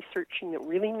time and researching that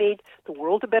really made the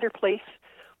world a better place,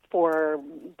 for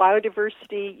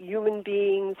biodiversity, human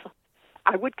beings,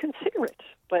 I would consider it.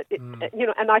 But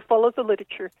and I follow the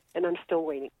literature, and I'm still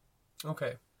waiting.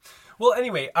 Okay. Well,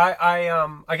 anyway,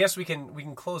 I guess we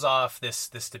can close off this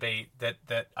debate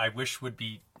that I wish would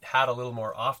be had a little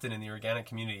more often in the organic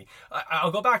community.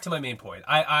 I'll go back to my main point.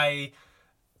 I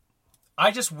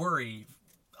just worry.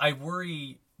 I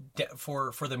worry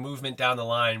for the movement down the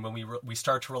line when we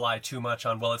start to rely too much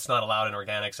on, it's not allowed in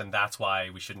organics and that's why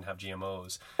we shouldn't have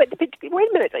GMOs. But wait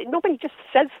a minute, nobody just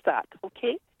says that,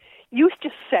 okay? You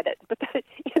just said it, but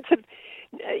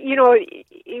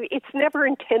it's never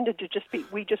intended to just be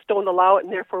we just don't allow it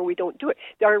and therefore we don't do it.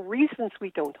 There are reasons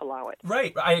we don't allow it.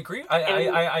 Right, I agree.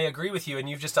 I agree with you, and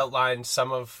you've just outlined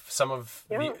some of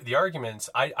the arguments.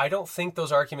 I don't think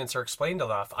those arguments are explained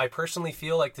enough. I personally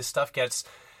feel like this stuff gets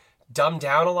dumbed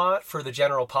down a lot for the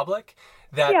general public,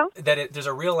 there's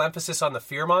a real emphasis on the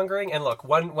fear-mongering. And look,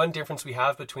 one difference we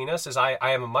have between us is I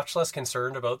am much less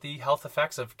concerned about the health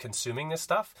effects of consuming this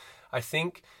stuff. I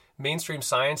think mainstream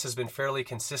science has been fairly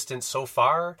consistent so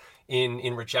far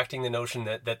in rejecting the notion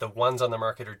that the ones on the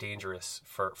market are dangerous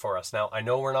for us. Now, I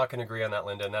know we're not going to agree on that,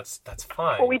 Linda, and that's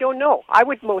fine. Well, we don't know. I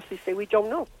would mostly say we don't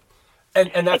know.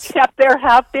 And that's... Except there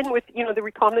have been with, the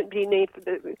recombinant DNA,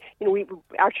 we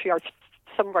actually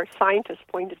some of our scientists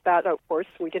pointed that out for us.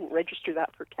 We didn't register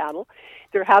that for cattle.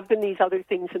 There have been these other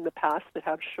things in the past that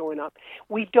have shown up.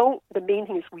 The main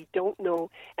thing is we don't know,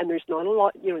 and there's not a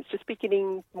lot, it's just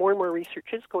beginning, more and more research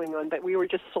is going on, but we were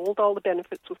just sold all the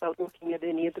benefits without looking at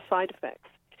any of the side effects.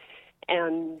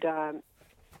 And,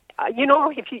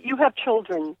 if you have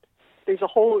children, there's a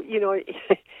whole, do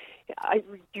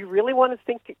you really want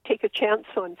to take a chance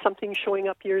on something showing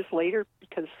up years later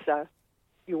because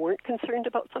you weren't concerned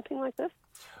about something like this?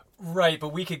 Right, but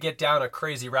we could get down a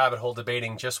crazy rabbit hole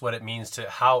debating just what it means to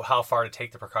how far to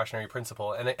take the precautionary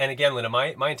principle. And again, Linda,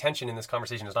 my intention in this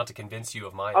conversation is not to convince you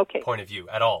of my point of view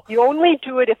at all. You only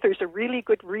do it if there's a really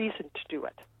good reason to do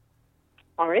it.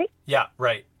 All right? Yeah,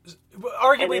 right.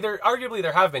 Arguably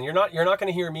there have been. You're not going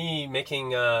to hear me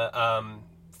making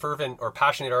fervent or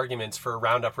passionate arguments for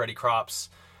Roundup Ready crops,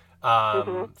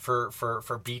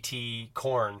 for BT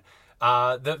corn.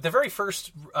 The very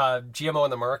first GMO on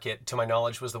the market, to my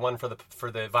knowledge, was the one for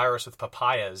the virus with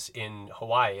papayas in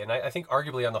Hawaii, and I think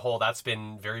arguably on the whole that's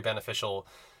been very beneficial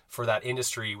for that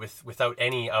industry without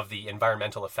any of the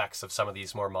environmental effects of some of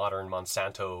these more modern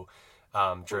Monsanto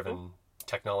driven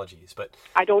technologies. But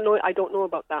I don't know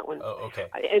about that one. Oh, okay.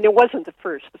 And it wasn't the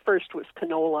first. The first was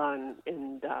canola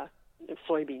and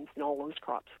soybeans and all those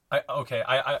crops.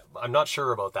 I'm not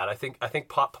sure about that. I think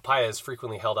papaya is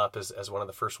frequently held up as one of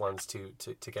the first ones to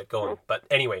get going. But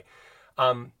anyway,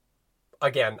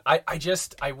 again,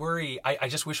 I worry. I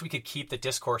just wish we could keep the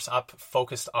discourse up,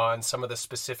 focused on some of the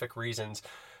specific reasons.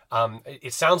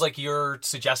 It sounds like you're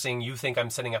suggesting you think I'm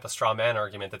setting up a straw man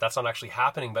argument, that's not actually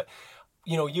happening. But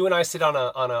you and I sit on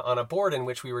a board in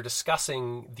which we were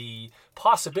discussing the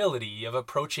possibility of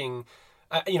approaching,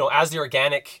 as the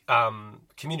organic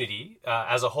community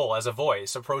as a whole, as a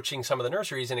voice, approaching some of the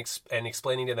nurseries and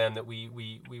explaining to them that we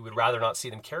would rather not see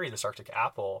them carry this Arctic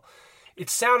apple. It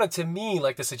sounded to me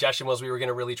like the suggestion was we were going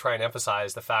to really try and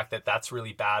emphasize the fact that that's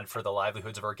really bad for the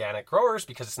livelihoods of organic growers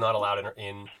because it's not allowed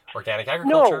in organic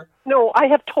agriculture. No, I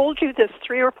have told you this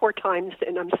 3 or 4 times,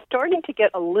 and I'm starting to get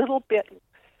a little bit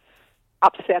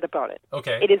upset about it.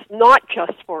 Okay. It is not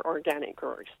just for organic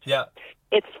growers. Yeah.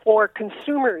 It's for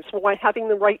consumers, having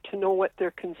the right to know what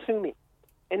they're consuming.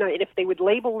 And if they would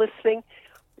label this thing,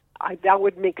 that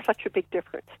would make such a big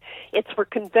difference. It's for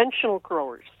conventional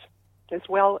growers as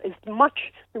well as there are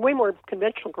way more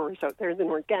conventional growers out there than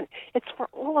organic. It's for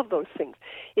all of those things.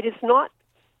 It is not,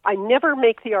 I never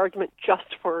make the argument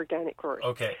just for organic growers.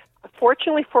 Okay.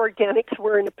 Fortunately for organics,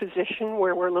 we're in a position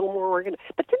where we're a little more organized.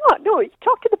 But they're not. No, you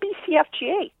talk to the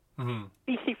BCFGA,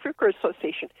 BC Fruit Growers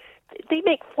Association. They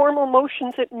make formal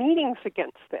motions at meetings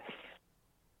against this.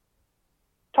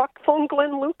 Phone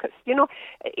Glenn Lucas.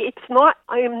 It's not,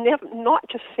 I am not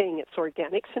just saying it's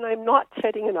organics, and I'm not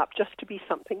setting it up just to be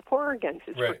something for organics.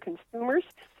 It's for consumers.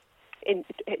 And,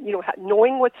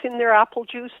 knowing what's in their apple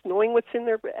juice, knowing what's in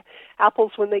their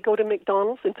apples when they go to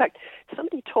McDonald's. In fact,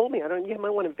 somebody told me, you might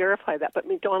want to verify that, but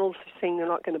McDonald's is saying they're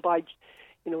not going to buy,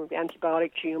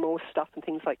 antibiotic, GMO stuff and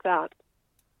things like that.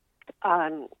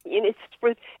 And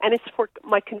it's for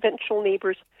my conventional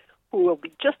neighbors who will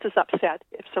be just as upset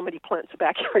if somebody plants a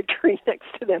backyard tree next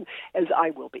to them as I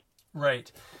will be. Right.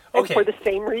 Okay. And for the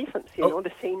same reasons,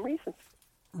 the same reasons.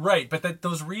 Right, but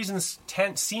those reasons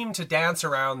seem to dance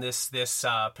around this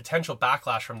potential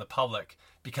backlash from the public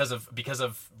because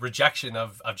of rejection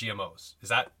of GMOs. Is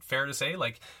that fair to say?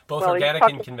 Like both organic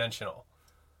and conventional.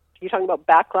 You're talking about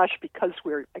backlash because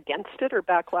we're against it, or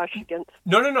backlash against?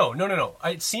 No.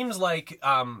 It seems like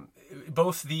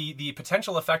both the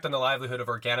potential effect on the livelihood of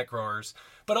organic growers,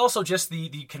 but also just the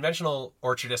conventional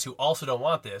orchardists who also don't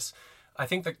want this. I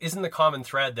think that isn't the common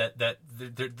thread that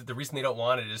the reason they don't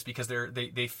want it is because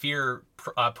they fear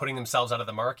putting themselves out of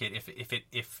the market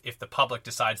if the public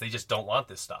decides they just don't want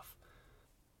this stuff.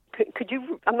 Could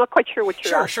you? I'm not quite sure what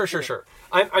you're. Sure.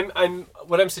 I'm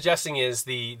what I'm suggesting is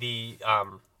the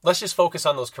let's just focus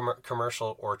on those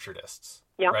commercial orchardists.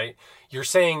 Yeah. Right. You're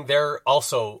saying they're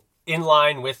also in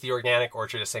line with the organic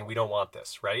orchardists saying we don't want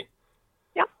this, right?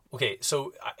 Okay,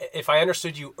 so if I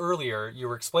understood you earlier, you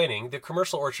were explaining the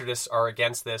commercial orchardists are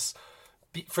against this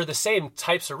for the same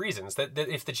types of reasons. That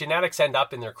if the genetics end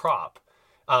up in their crop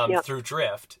through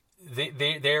drift,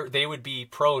 they would be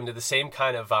prone to the same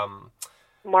kind of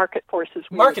market forces.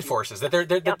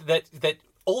 That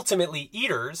ultimately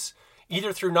eaters,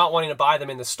 either through not wanting to buy them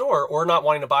in the store or not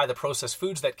wanting to buy the processed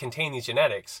foods that contain these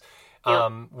genetics,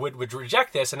 would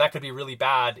reject this, and that could be really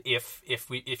bad if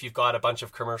you've got a bunch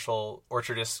of commercial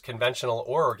orchardists, conventional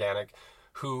or organic,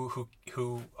 who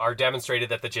are demonstrated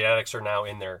that the genetics are now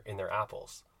in their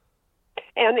apples.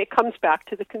 And it comes back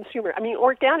to the consumer. I mean,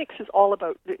 organics is all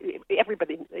about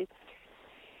everybody.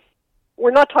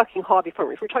 We're not talking hobby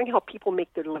farmers. We're talking how people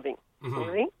make their living,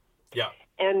 right? Yeah.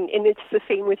 And it's the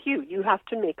same with you. You have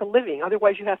to make a living.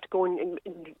 Otherwise, you have to go and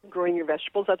growing your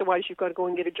vegetables. Otherwise, you've got to go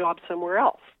and get a job somewhere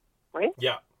else, right?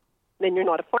 Yeah. Then you're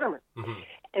not a farmer.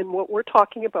 And what we're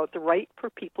talking about, the right for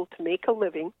people to make a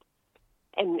living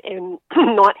and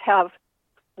not have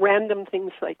random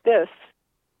things like this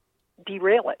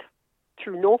derail it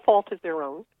through no fault of their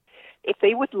own. If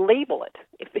they would label it,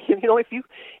 if they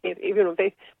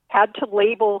had to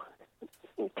label,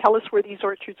 tell us where these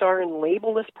orchards are and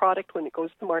label this product when it goes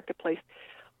to the marketplace,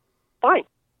 fine.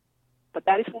 But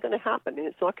that isn't going to happen, and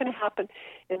it's not going to happen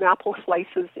in apple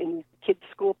slices in kids'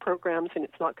 school programs, and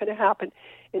it's not going to happen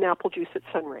in apple juice at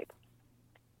Sunripe.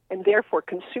 And therefore,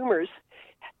 consumers,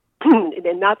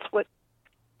 and that's what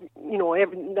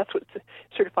that's what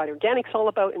certified organic's all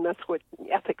about, and that's what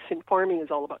ethics in farming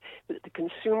is all about. The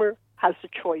consumer has the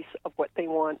choice of what they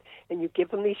want, and you give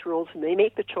them these rules, and they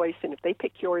make the choice, and if they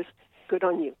pick yours, good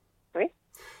on you, right?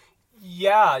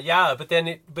 Yeah, but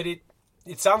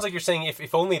it sounds like you're saying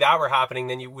if only that were happening,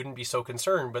 then you wouldn't be so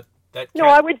concerned. But no,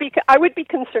 I would be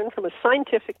concerned from a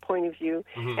scientific point of view,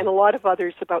 and a lot of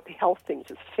others about the health things.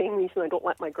 It's the same reason I don't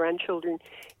let my grandchildren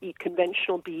eat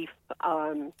conventional beef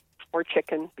or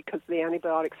chicken because of the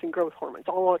antibiotics and growth hormones,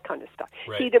 all that kind of stuff.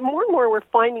 Right. See, the more and more we're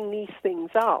finding these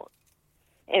things out,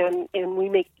 and we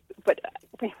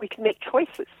can make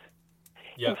choices.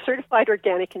 Yeah. And certified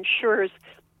organic ensures,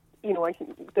 I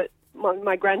think that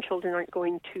my grandchildren aren't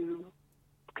going to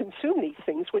consume these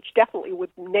things, which definitely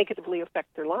would negatively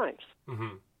affect their lives.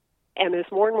 And as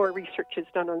more and more research is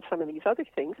done on some of these other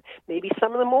things, maybe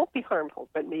some of them won't be harmful,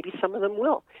 but maybe some of them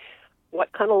will.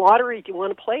 What kind of lottery do you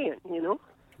want to play in,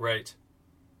 Right.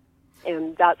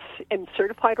 And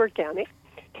certified organic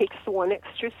takes the one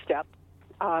extra step,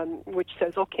 which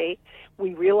says, okay,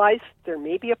 we realize there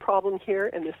may be a problem here,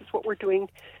 and this is what we're doing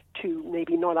to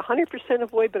maybe not 100%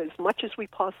 avoid, but as much as we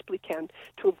possibly can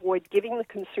to avoid giving the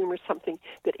consumer something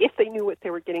that if they knew what they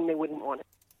were getting, they wouldn't want it.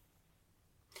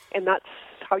 And that's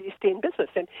how you stay in business.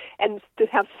 And to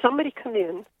have somebody come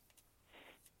in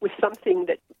with something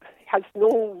that has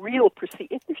no real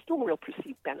perceived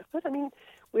benefit. I mean,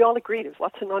 we all agree there's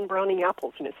lots of non-browning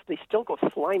apples, and they still go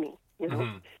slimy,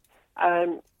 And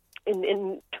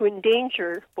to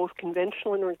endanger both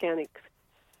conventional and organic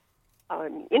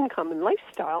income and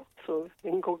lifestyle, so they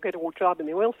can go get a job in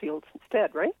the oil fields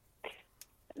instead, right?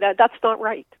 That's not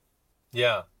right.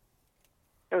 Yeah.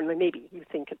 Or maybe you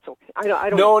think it's okay. I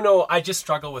don't. No, I just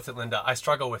struggle with it, Linda. I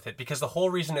struggle with it because the whole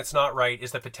reason it's not right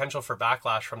is the potential for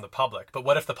backlash from the public. But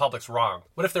what if the public's wrong?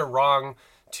 What if they're wrong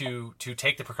to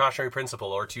take the precautionary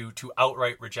principle or to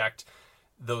outright reject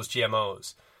those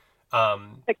GMOs?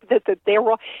 That they're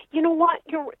wrong. You know what?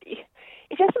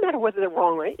 It doesn't matter whether they're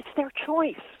wrong, right? It's their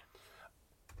choice.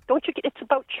 Don't you get? It's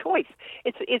about choice.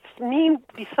 It's me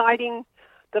deciding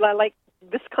that I like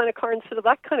this kind of car instead of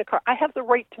that kind of car. I have the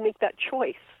right to make that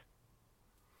choice.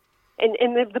 And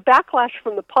the backlash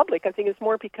from the public, I think, is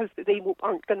more because they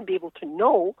aren't going to be able to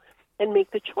know and make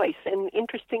the choice. And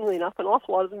interestingly enough, an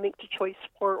awful lot of them make the choice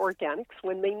for organics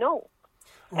when they know.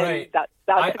 Right.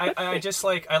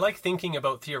 I like thinking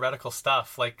about theoretical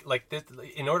stuff. Like this,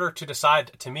 in order to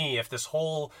decide, to me, if this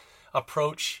whole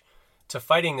approach to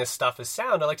fighting this stuff is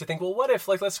sound, I like to think, well, what if,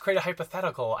 let's create a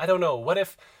hypothetical. I don't know. What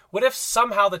if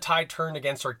somehow the tide turned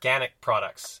against organic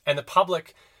products and the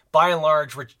public, by and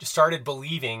large, started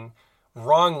believing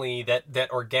wrongly that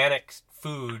organic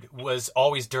food was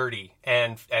always dirty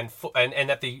and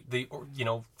that the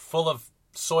full of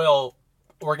soil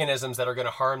organisms that are going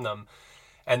to harm them,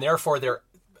 and therefore they're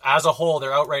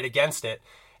outright against it,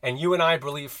 and you and I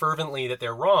believe fervently that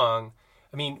they're wrong.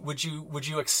 I mean, would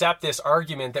you accept this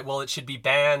argument that, well, it should be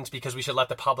banned because we should let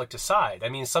the public decide? I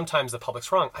mean, sometimes the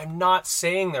public's wrong. I'm not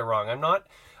saying they're wrong. I'm not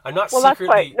secretly... That's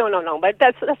why, no, but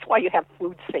that's why you have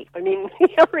food safe. I mean,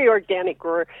 every organic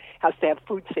grower has to have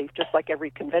food safe, just like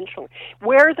every conventional.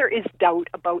 Where there is doubt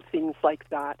about things like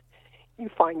that, you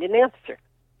find an answer.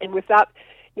 And with that,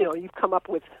 you've come up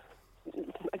with,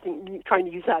 I think you're trying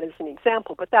to use that as an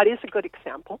example, but that is a good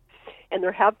example. And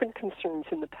there have been concerns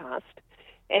in the past,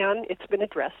 and it's been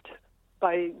addressed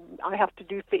by, I have to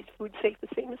do food safe the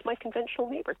same as my conventional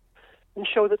neighbor and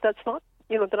show that that's not,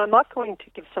 that I'm not going to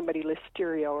give somebody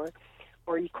Listeria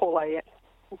or E. coli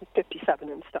 57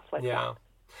 and stuff like that.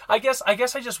 I guess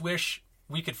I just wish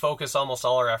we could focus almost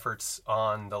all our efforts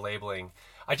on the labeling.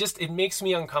 It makes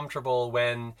me uncomfortable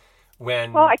when.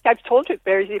 Well, I've told you,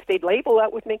 Barry, if they'd label,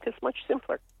 that would make this much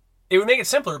simpler. It would make it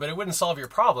simpler, but it wouldn't solve your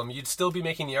problem. You'd still be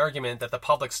making the argument that the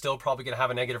public's still probably going to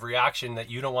have a negative reaction, that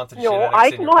you don't want the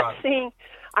genetics in your product.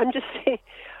 I'm just saying,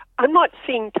 I'm not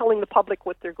saying telling the public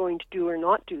what they're going to do or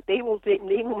not do. They will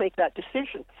make that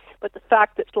decision. But the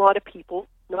fact that a lot of people,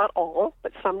 not all,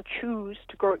 but some choose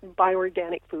to grow and buy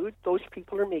organic food, those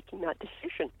people are making that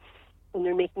decision. And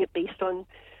they're making it based on,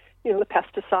 the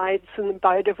pesticides and the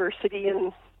biodiversity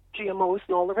and GMOs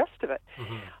and all the rest of it.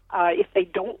 Mm-hmm. If they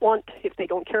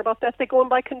don't care about that, they go and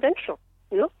buy conventional,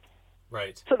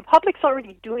 Right. So the public's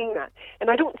already doing that. And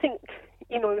I don't think,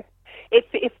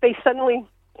 if they suddenly,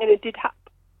 and it did happen,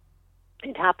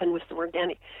 it happened with some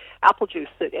organic apple juice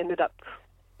that ended up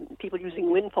people using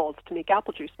windfalls to make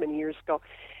apple juice many years ago.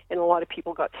 And a lot of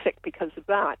people got sick because of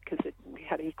that, because it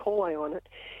had E. coli on it.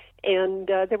 And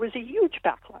there was a huge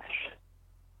backlash.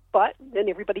 But then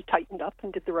everybody tightened up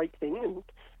and did the right thing, and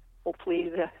hopefully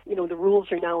the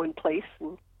rules are now in place.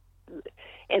 And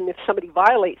if somebody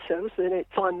violates those, then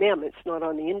it's on them. It's not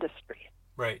on the industry.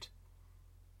 Right.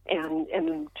 And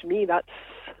to me, that's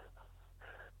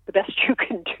the best you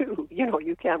can do.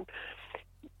 You can't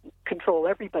control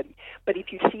everybody. But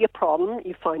if you see a problem,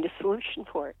 you find a solution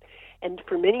for it. And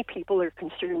for many people, they're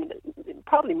concerned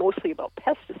probably mostly about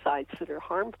pesticides that are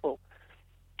harmful.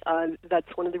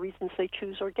 That's one of the reasons they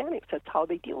choose organics. That's how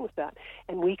they deal with that.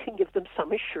 And we can give them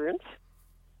some assurance.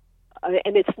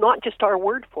 And it's not just our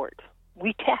word for it.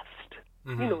 We test.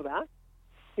 Mm-hmm. You know that.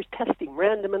 There's testing,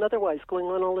 random and otherwise, going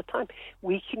on all the time.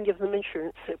 We can give them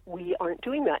assurance that we aren't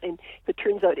doing that. And if it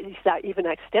turns out it's that even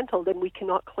accidental, then we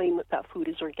cannot claim that food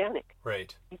is organic.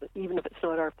 Right. Even if it's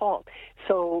not our fault.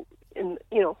 So, and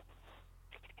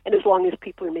as long as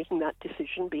people are making that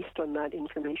decision based on that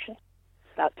information,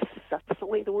 that's the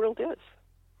way the world is.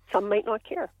 Some might not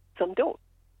care. Some don't.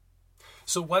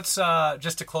 So what's,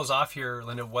 just to close off here,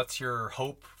 Linda, what's your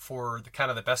hope for the kind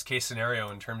of the best case scenario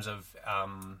in terms of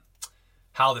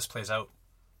how this plays out?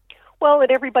 Well,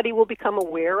 that everybody will become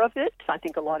aware of it. I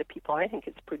think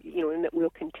it's pretty, and that will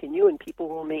continue, and people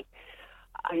will make,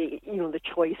 the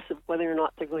choice of whether or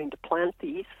not they're going to plant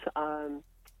these,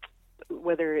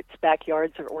 whether it's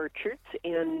backyards or orchards,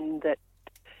 and that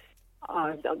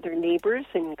their neighbors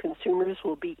and consumers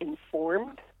will be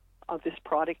informed of this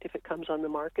product if it comes on the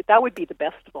market. That would be the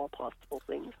best of all possible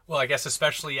things. Well, I guess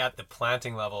especially at the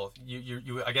planting level,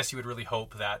 I guess you would really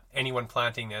hope that anyone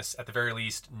planting this, at the very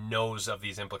least, knows of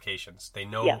these implications. They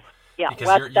know, yeah.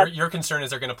 Because your concern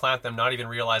is they're going to plant them, not even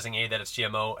realizing A, that it's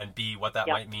GMO, and B, what that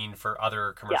might mean for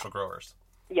other commercial growers.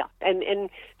 Yeah, and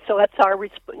so that's our,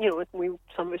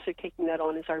 some of us are taking that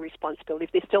on as our responsibility.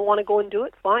 If they still want to go and do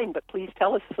it, fine, but please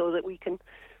tell us so that we can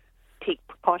take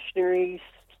precautionary,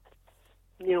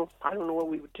 I don't know what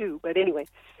we would do, but anyway,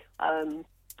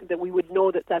 that we would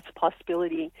know that that's a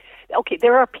possibility. Okay,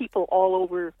 there are people all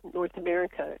over North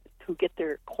America who get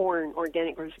their corn,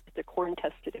 organic growers get their corn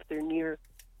tested if they're near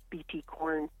BT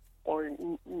corn or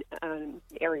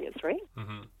areas, right?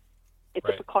 Mm-hmm. It's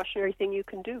a precautionary thing you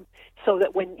can do so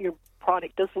that when your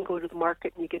product doesn't go to the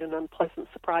market and you get an unpleasant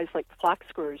surprise like the flax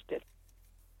growers did.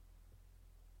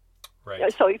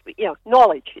 Right. So,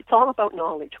 knowledge. It's all about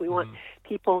knowledge. We want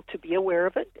people to be aware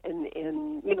of it, and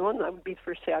I would be the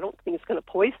first to say I don't think it's going to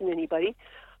poison anybody,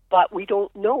 but we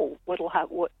don't know what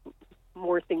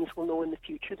more things we'll know in the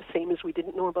future, the same as we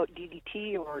didn't know about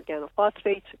DDT or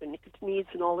organophosphates or the nicotinides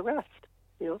and all the rest.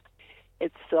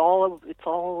 It's all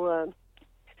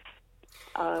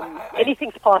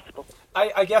anything's possible.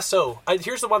 I guess so.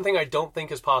 Here's the one thing I don't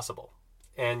think is possible,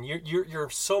 and you're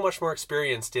so much more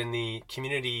experienced in the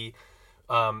community,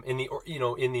 in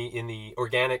the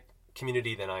organic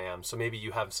community than I am. So maybe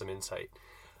you have some insight.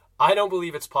 I don't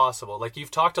believe it's possible. Like,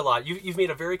 you've talked a lot. You've made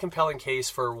a very compelling case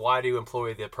for why to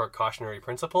employ the precautionary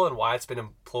principle and why it's been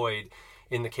employed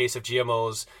in the case of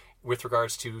GMOs with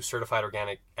regards to certified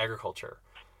organic agriculture.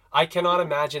 I cannot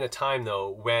imagine a time, though,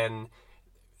 when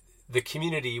the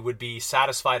community would be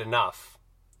satisfied enough.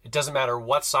 It doesn't matter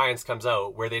what science comes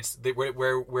out, where we'd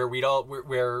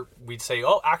say,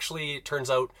 oh, actually, it turns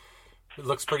out it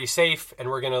looks pretty safe, and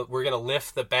we're gonna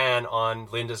lift the ban on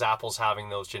Linda's apples having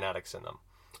those genetics in them.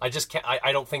 I just can't.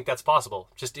 I don't think that's possible.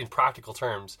 Just in practical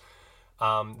terms,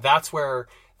 that's where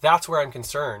I'm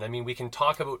concerned. I mean, we can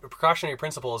talk about precautionary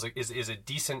principles is a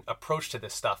decent approach to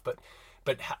this stuff, but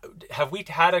have we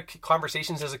had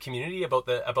conversations as a community about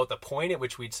the point at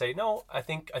which we'd say, no, I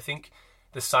think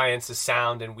the science is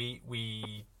sound and we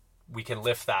can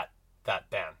lift that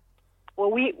ban? Well,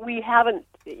 we haven't.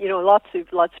 Lots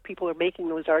of people are making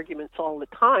those arguments all the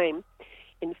time,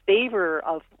 in favor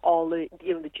of all the,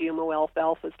 the GMO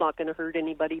alfalfa is not going to hurt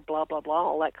anybody, blah, blah, blah,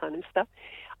 all that kind of stuff.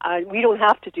 We don't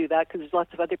have to do that because there's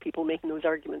lots of other people making those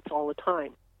arguments all the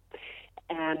time.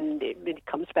 And it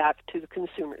comes back to the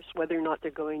consumers, whether or not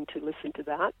they're going to listen to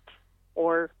that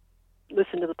or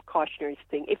listen to the precautionary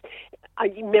thing. If I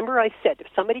remember, I said if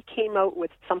somebody came out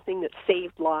with something that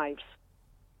saved lives,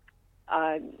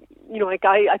 like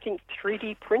I think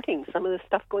 3D printing, some of the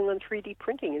stuff going on 3D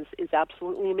printing is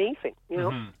absolutely amazing,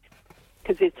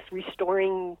 because it's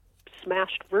restoring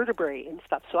smashed vertebrae and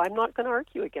stuff. So I'm not going to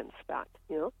argue against that,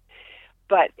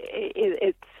 But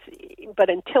but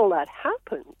until that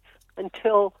happens,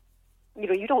 until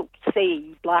you don't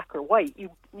say black or white.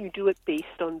 You do it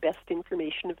based on best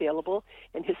information available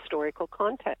and historical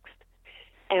context,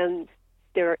 and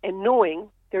knowing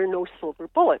there are no silver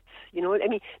bullets.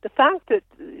 The fact that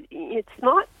it's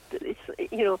not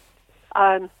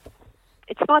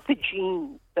the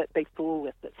gene that they fool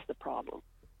with that's the problem.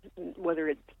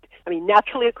 Whether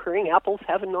naturally occurring apples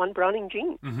have a non-browning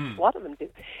gene. Mm-hmm. A lot of them do,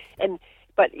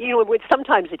 but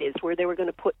sometimes it is where they were going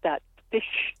to put that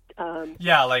fish. There's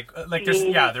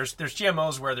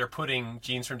GMOs where they're putting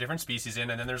genes from different species in,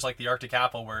 and then there's like the Arctic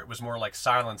apple where it was more like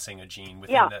silencing a gene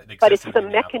within the but it's the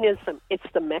mechanism. Apple. It's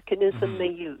the mechanism Mm-hmm. they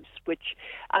use, which.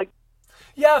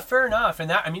 Fair enough. And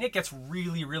that, it gets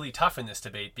really, really tough in this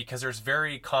debate because there's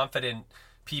very confident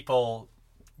people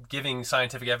giving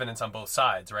scientific evidence on both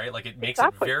sides, right? Like it makes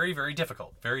it very, very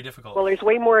difficult. Very difficult. Well, there's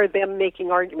way more of them making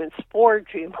arguments for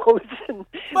GMOs.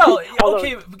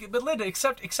 But Linda,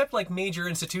 except like major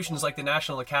institutions like the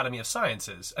National Academy of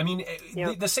Sciences.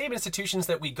 The same institutions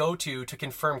that we go to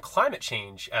confirm climate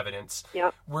change evidence. Yeah.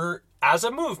 We're, as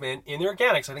a movement in the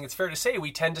organics, I think it's fair to say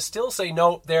we tend to still say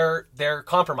no, they're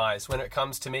compromised when it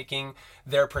comes to making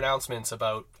their pronouncements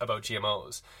about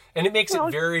GMOs, and it makes it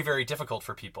very, very difficult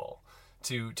for people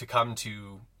to come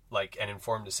to like an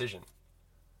informed decision.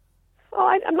 Well,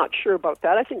 I'm not sure about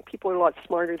that. I think people are a lot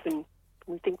smarter than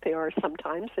we think they are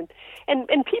sometimes,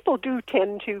 and people do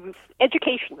tend to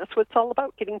education. That's what it's all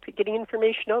about: getting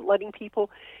information out, letting people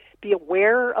be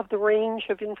aware of the range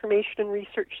of information and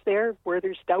research there, where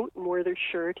there's doubt and where there's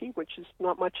surety, which is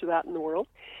not much of that in the world.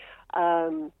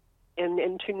 And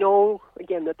to know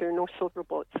again that there are no silver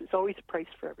bullets. There's always a price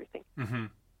for everything. Mm-hmm.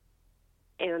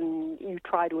 And you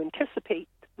try to anticipate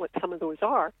what some of those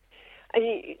are.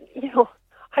 I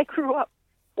grew up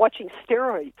watching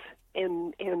steroids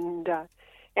and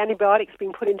antibiotics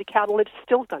being put into cattle. It's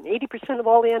still done. 80% of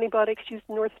all the antibiotics used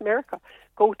in North America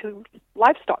go to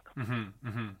livestock. Mm-hmm.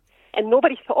 Mm-hmm. And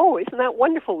nobody thought, isn't that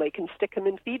wonderful? They can stick them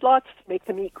in feedlots, make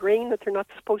them eat grain that they're not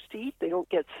supposed to eat. They don't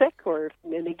get sick,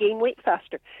 and they gain weight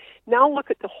faster. Now look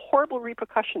at the horrible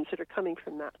repercussions that are coming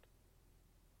from that.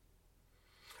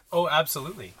 Oh,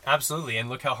 absolutely. Absolutely. And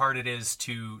look how hard it is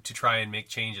to try and make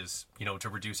changes, to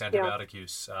reduce antibiotic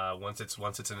use. Once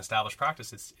it's an established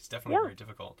practice, it's definitely very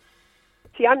difficult.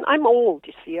 See, I'm old,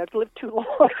 you see. I've lived too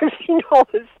long. I've seen all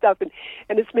this stuff, and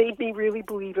it's made me really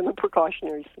believe in the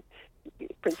precautionary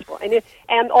principle.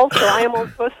 And also, I am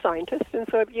also a scientist, and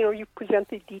so, you present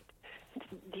the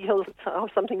details of how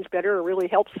something's better or really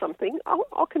helps something,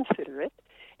 I'll consider it.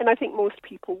 And I think most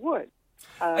people would.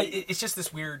 It's just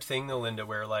this weird thing, though, Linda,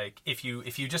 where like if you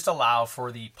just allow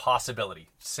for the possibility,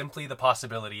 simply the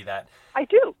possibility that I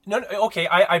do. No, okay,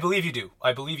 I believe you do.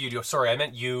 I believe you do. Sorry, I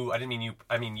meant you. I didn't mean you.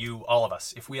 I mean you. All of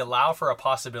us. If we allow for a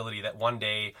possibility that one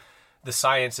day the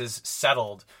science is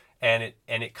settled and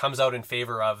it comes out in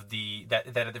favor of that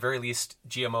at the very least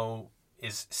GMO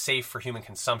is safe for human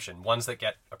consumption, ones that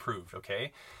get approved.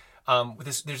 Okay.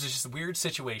 There's just a weird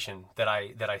situation that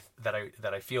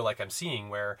I feel like I'm seeing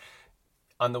where,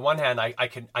 on the one hand, I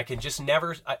can just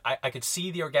never I could see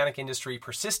the organic industry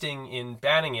persisting in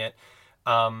banning it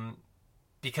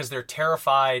because they're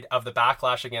terrified of the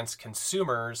backlash against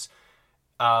consumers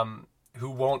who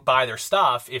won't buy their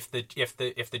stuff if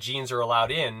the genes are allowed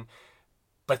in.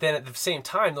 But then at the same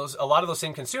time, a lot of those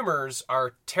same consumers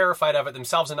are terrified of it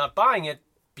themselves and not buying it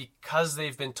because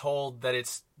they've been told that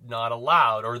it's not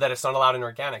allowed or that it's not allowed in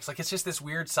organics. Like, it's just this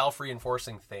weird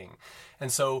self-reinforcing thing.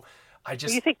 And so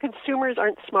do you think consumers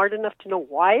aren't smart enough to know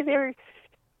why they're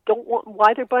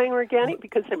buying organic?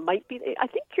 Because it might be. I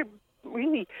think you're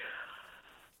really.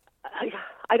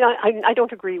 I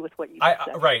don't agree with what you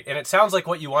said. Right, and it sounds like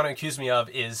what you want to accuse me of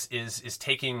is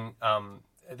taking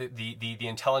the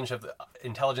intelligence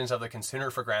of the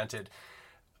consumer for granted.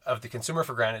 But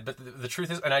the truth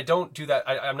is, and I don't do that.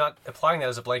 I'm not applying that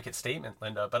as a blanket statement,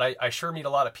 Linda. But I sure meet a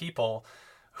lot of people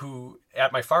who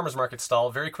at my farmers market stall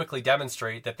very quickly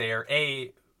demonstrate that they are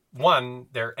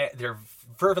they're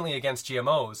fervently against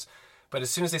GMOs, but as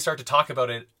soon as they start to talk about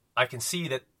it, I can see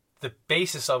that the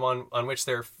basis on which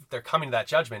they're coming to that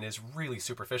judgment is really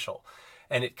superficial.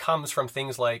 And it comes from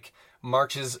things like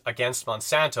marches against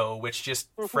Monsanto, which just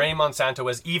frame Monsanto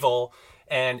as evil,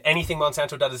 and anything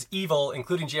Monsanto does is evil,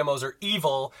 including GMOs are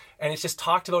evil, and it's just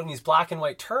talked about in these black and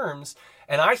white terms.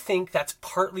 And I think that's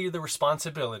partly the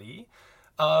responsibility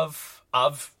of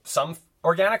some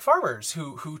organic farmers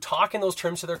who talk in those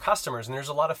terms to their customers, and there's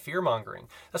a lot of fear-mongering.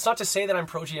 That's not to say that I'm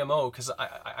pro-GMO, because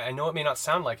I know it may not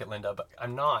sound like it, Linda, but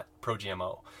I'm not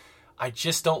pro-GMO. I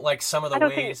just don't like some of the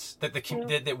ways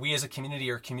that we as a community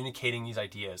are communicating these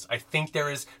ideas. I think there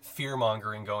is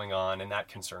fear-mongering going on, and that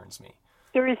concerns me.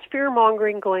 There is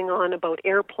fear-mongering going on about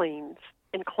airplanes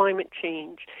and climate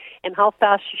change and how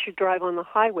fast you should drive on the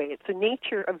highway. It's the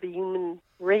nature of the human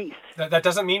race. That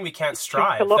doesn't mean we can't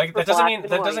strive. That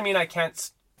doesn't mean I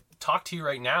can't talk to you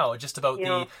right now just about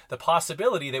the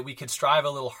possibility that we could strive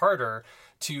a little harder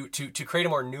to create a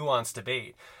more nuanced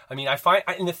debate. I mean,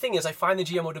 and the thing is, I find the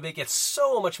GMO debate gets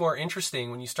so much more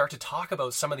interesting when you start to talk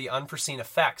about some of the unforeseen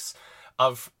effects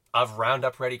of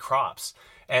Roundup Ready crops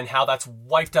and how that's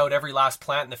wiped out every last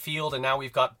plant in the field, and now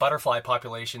we've got butterfly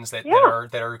populations that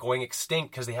are going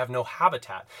extinct because they have no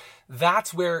habitat.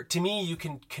 That's where, to me, you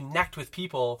can connect with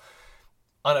people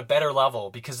on a better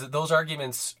level, because those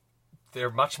arguments, they're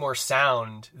much more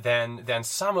sound than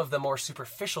some of the more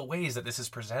superficial ways that this is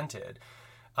presented.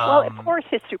 Well, of course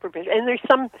it's superficial. And there's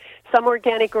some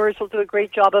organic growers will do a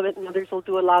great job of it, and others will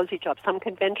do a lousy job. Some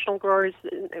conventional growers,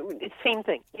 same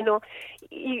thing. You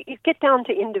get down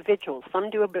to individuals. Some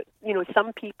do a bit,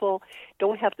 some people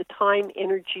don't have the time,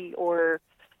 energy, or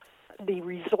the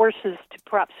resources to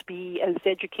perhaps be as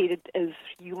educated as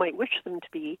you might wish them to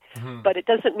be. Mm-hmm. But it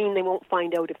doesn't mean they won't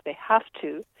find out if they have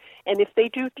to. And if they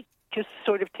do just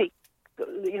sort of take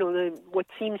what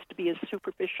seems to be as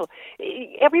superficial.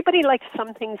 Everybody likes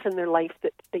some things in their life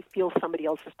that they feel somebody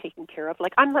else is taking care of.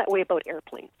 Like, I'm that way about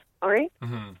airplanes, all right?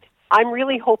 Mm-hmm. I'm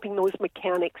really hoping those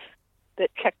mechanics that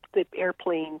checked the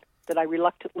airplane that I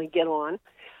reluctantly get on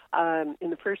in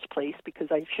the first place,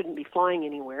 because I shouldn't be flying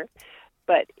anywhere.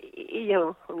 But,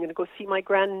 I'm going to go see my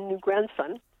new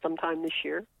grandson sometime this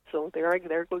year. So there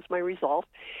goes my resolve.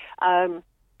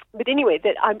 But anyway,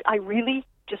 that I really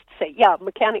just say,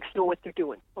 mechanics know what they're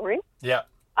doing, all right? Yeah.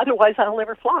 Otherwise, I'll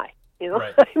never fly,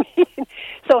 Right. I mean,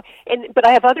 but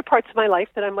I have other parts of my life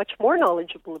that I'm much more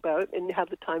knowledgeable about and have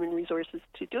the time and resources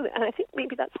to do that. And I think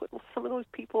maybe that's what some of those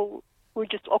people who are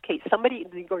just,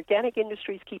 the organic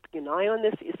industry is keeping an eye on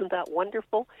this. Isn't that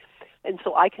wonderful? And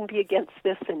so I can be against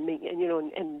this, and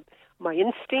my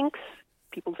instincts,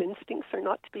 people's instincts are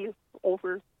not to be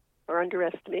or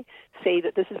underestimate, say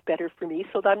that this is better for me,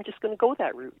 so that I'm just going to go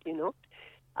that route,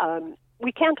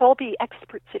 We can't all be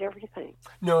experts at everything.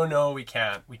 No, we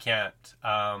can't. But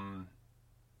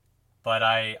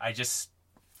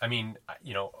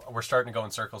we're starting to go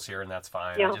in circles here, and that's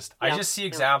fine. Yeah, I just see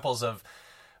examples of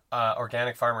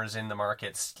organic farmers in the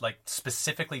markets, like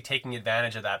specifically taking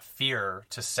advantage of that fear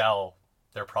to sell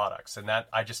their products, and that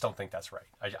I just don't think that's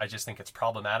right. I just think it's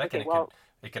problematic, and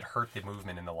it could hurt the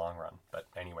movement in the long run. But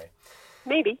anyway,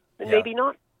 maybe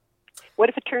not. What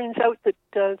if it turns out that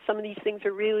some of these things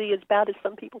are really as bad as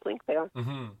some people think they are?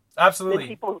 Mm-hmm. Absolutely. Then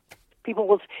people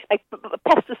will, like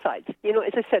pesticides.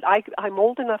 As I said, I'm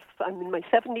old enough. I'm in my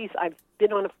 70s. I've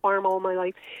been on a farm all my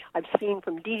life. I've seen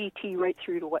from DDT right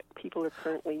through to what people are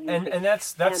currently using. And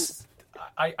that's.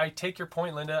 I take your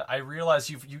point, Linda. I realize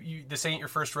you this ain't your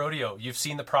first rodeo. You've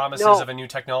seen the promises of a new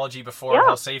technology before, and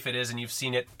how safe it is, and you've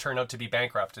seen it turn out to be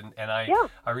bankrupt. And I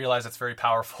realize it's very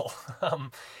powerful.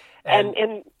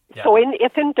 So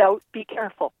if in doubt, be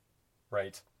careful.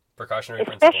 Right. Precautionary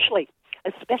principle.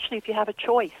 Especially if you have a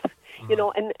choice.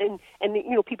 Mm-hmm.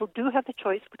 And people do have the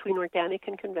choice between organic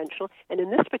and conventional. And in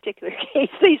this particular case,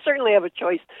 they certainly have a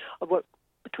choice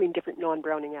between different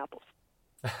non-browning apples.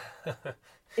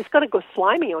 It's going to go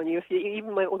slimy on you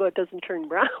although it doesn't turn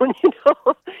brown.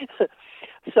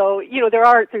 So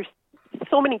there's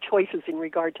so many choices in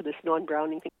regard to this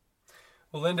non-browning thing.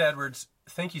 Well, Linda Edwards,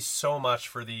 thank you so much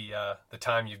for the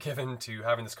time you've given to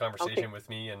having this conversation with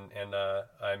me, and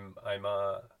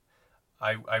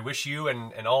I wish you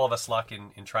and all of us luck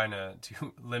in trying to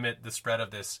limit the spread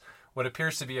of this, what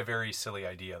appears to be a very silly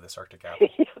idea, this Arctic apple.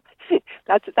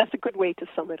 That's a good way to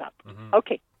sum it up. Mm-hmm.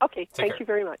 Okay. Thank you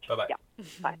very much. Bye-bye. Yeah.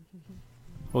 Bye.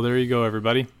 Well, there you go,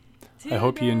 everybody. I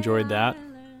hope you enjoyed that.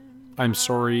 I'm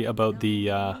sorry about the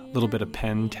little bit of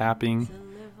pen tapping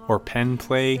or pen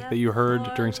play that you heard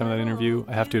during some of that interview.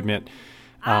 I have to admit,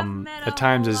 at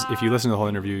times, if you listen to the whole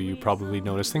interview, you probably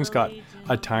noticed things got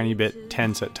a tiny bit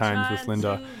tense at times with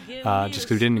Linda, just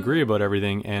because we didn't agree about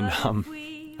everything. And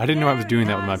I didn't know I was doing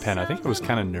that with my pen. I think I was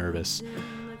kind of nervous.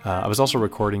 I was also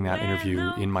recording that interview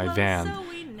in my van.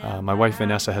 My wife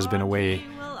Vanessa has been away.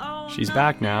 She's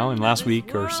back now, and last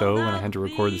week or so when I had to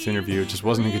record this interview, it just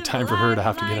wasn't a good time for her to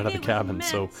have to get out of the cabin,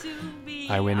 so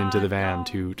I went into the van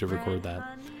to record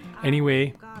that.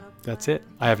 Anyway, that's it.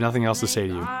 I have nothing else to say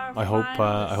to you. I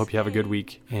hope you have a good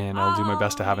week, and I'll do my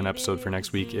best to have an episode for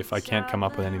next week. If I can't come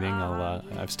up with anything,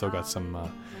 I've still got some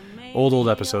old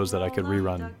episodes that I could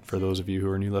rerun for those of you who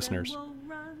are new listeners.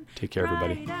 Take care,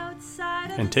 everybody.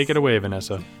 And take it away,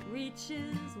 Vanessa.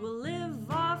 Will live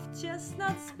off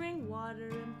chestnut spring water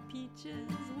and peaches.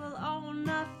 Will owe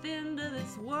nothing to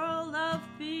this world of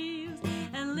thieves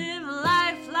and live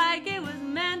life like it was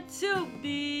meant to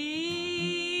be.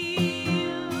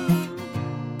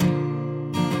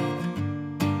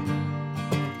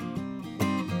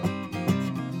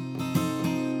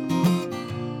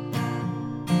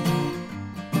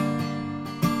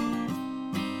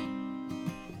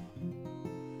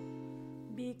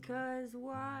 Because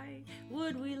why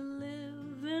would we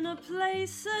live in a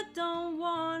place that don't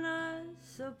want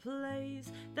us, a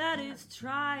place that is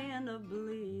trying to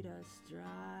bleed us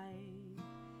dry?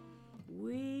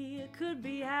 We could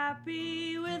be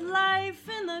happy with life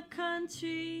in the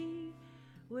country,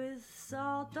 with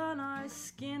salt on our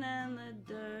skin and the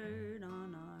dirt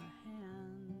on our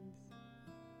hands.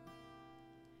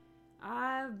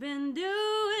 I've been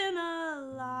doing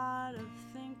a lot of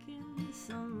thinking,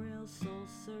 some real soul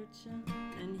searching,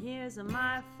 and here's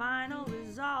my final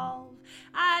resolve.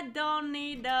 I don't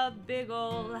need a big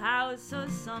old house or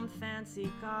some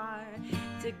fancy car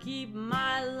to keep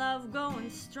my love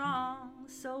going strong,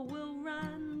 so we'll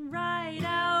run right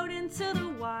out into the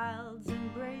wild's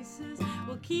embraces.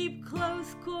 We'll keep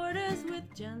close quarters with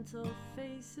gentle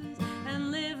faces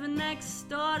and live next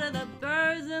door to the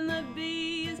birds and the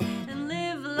bees and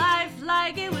live life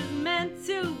like it was meant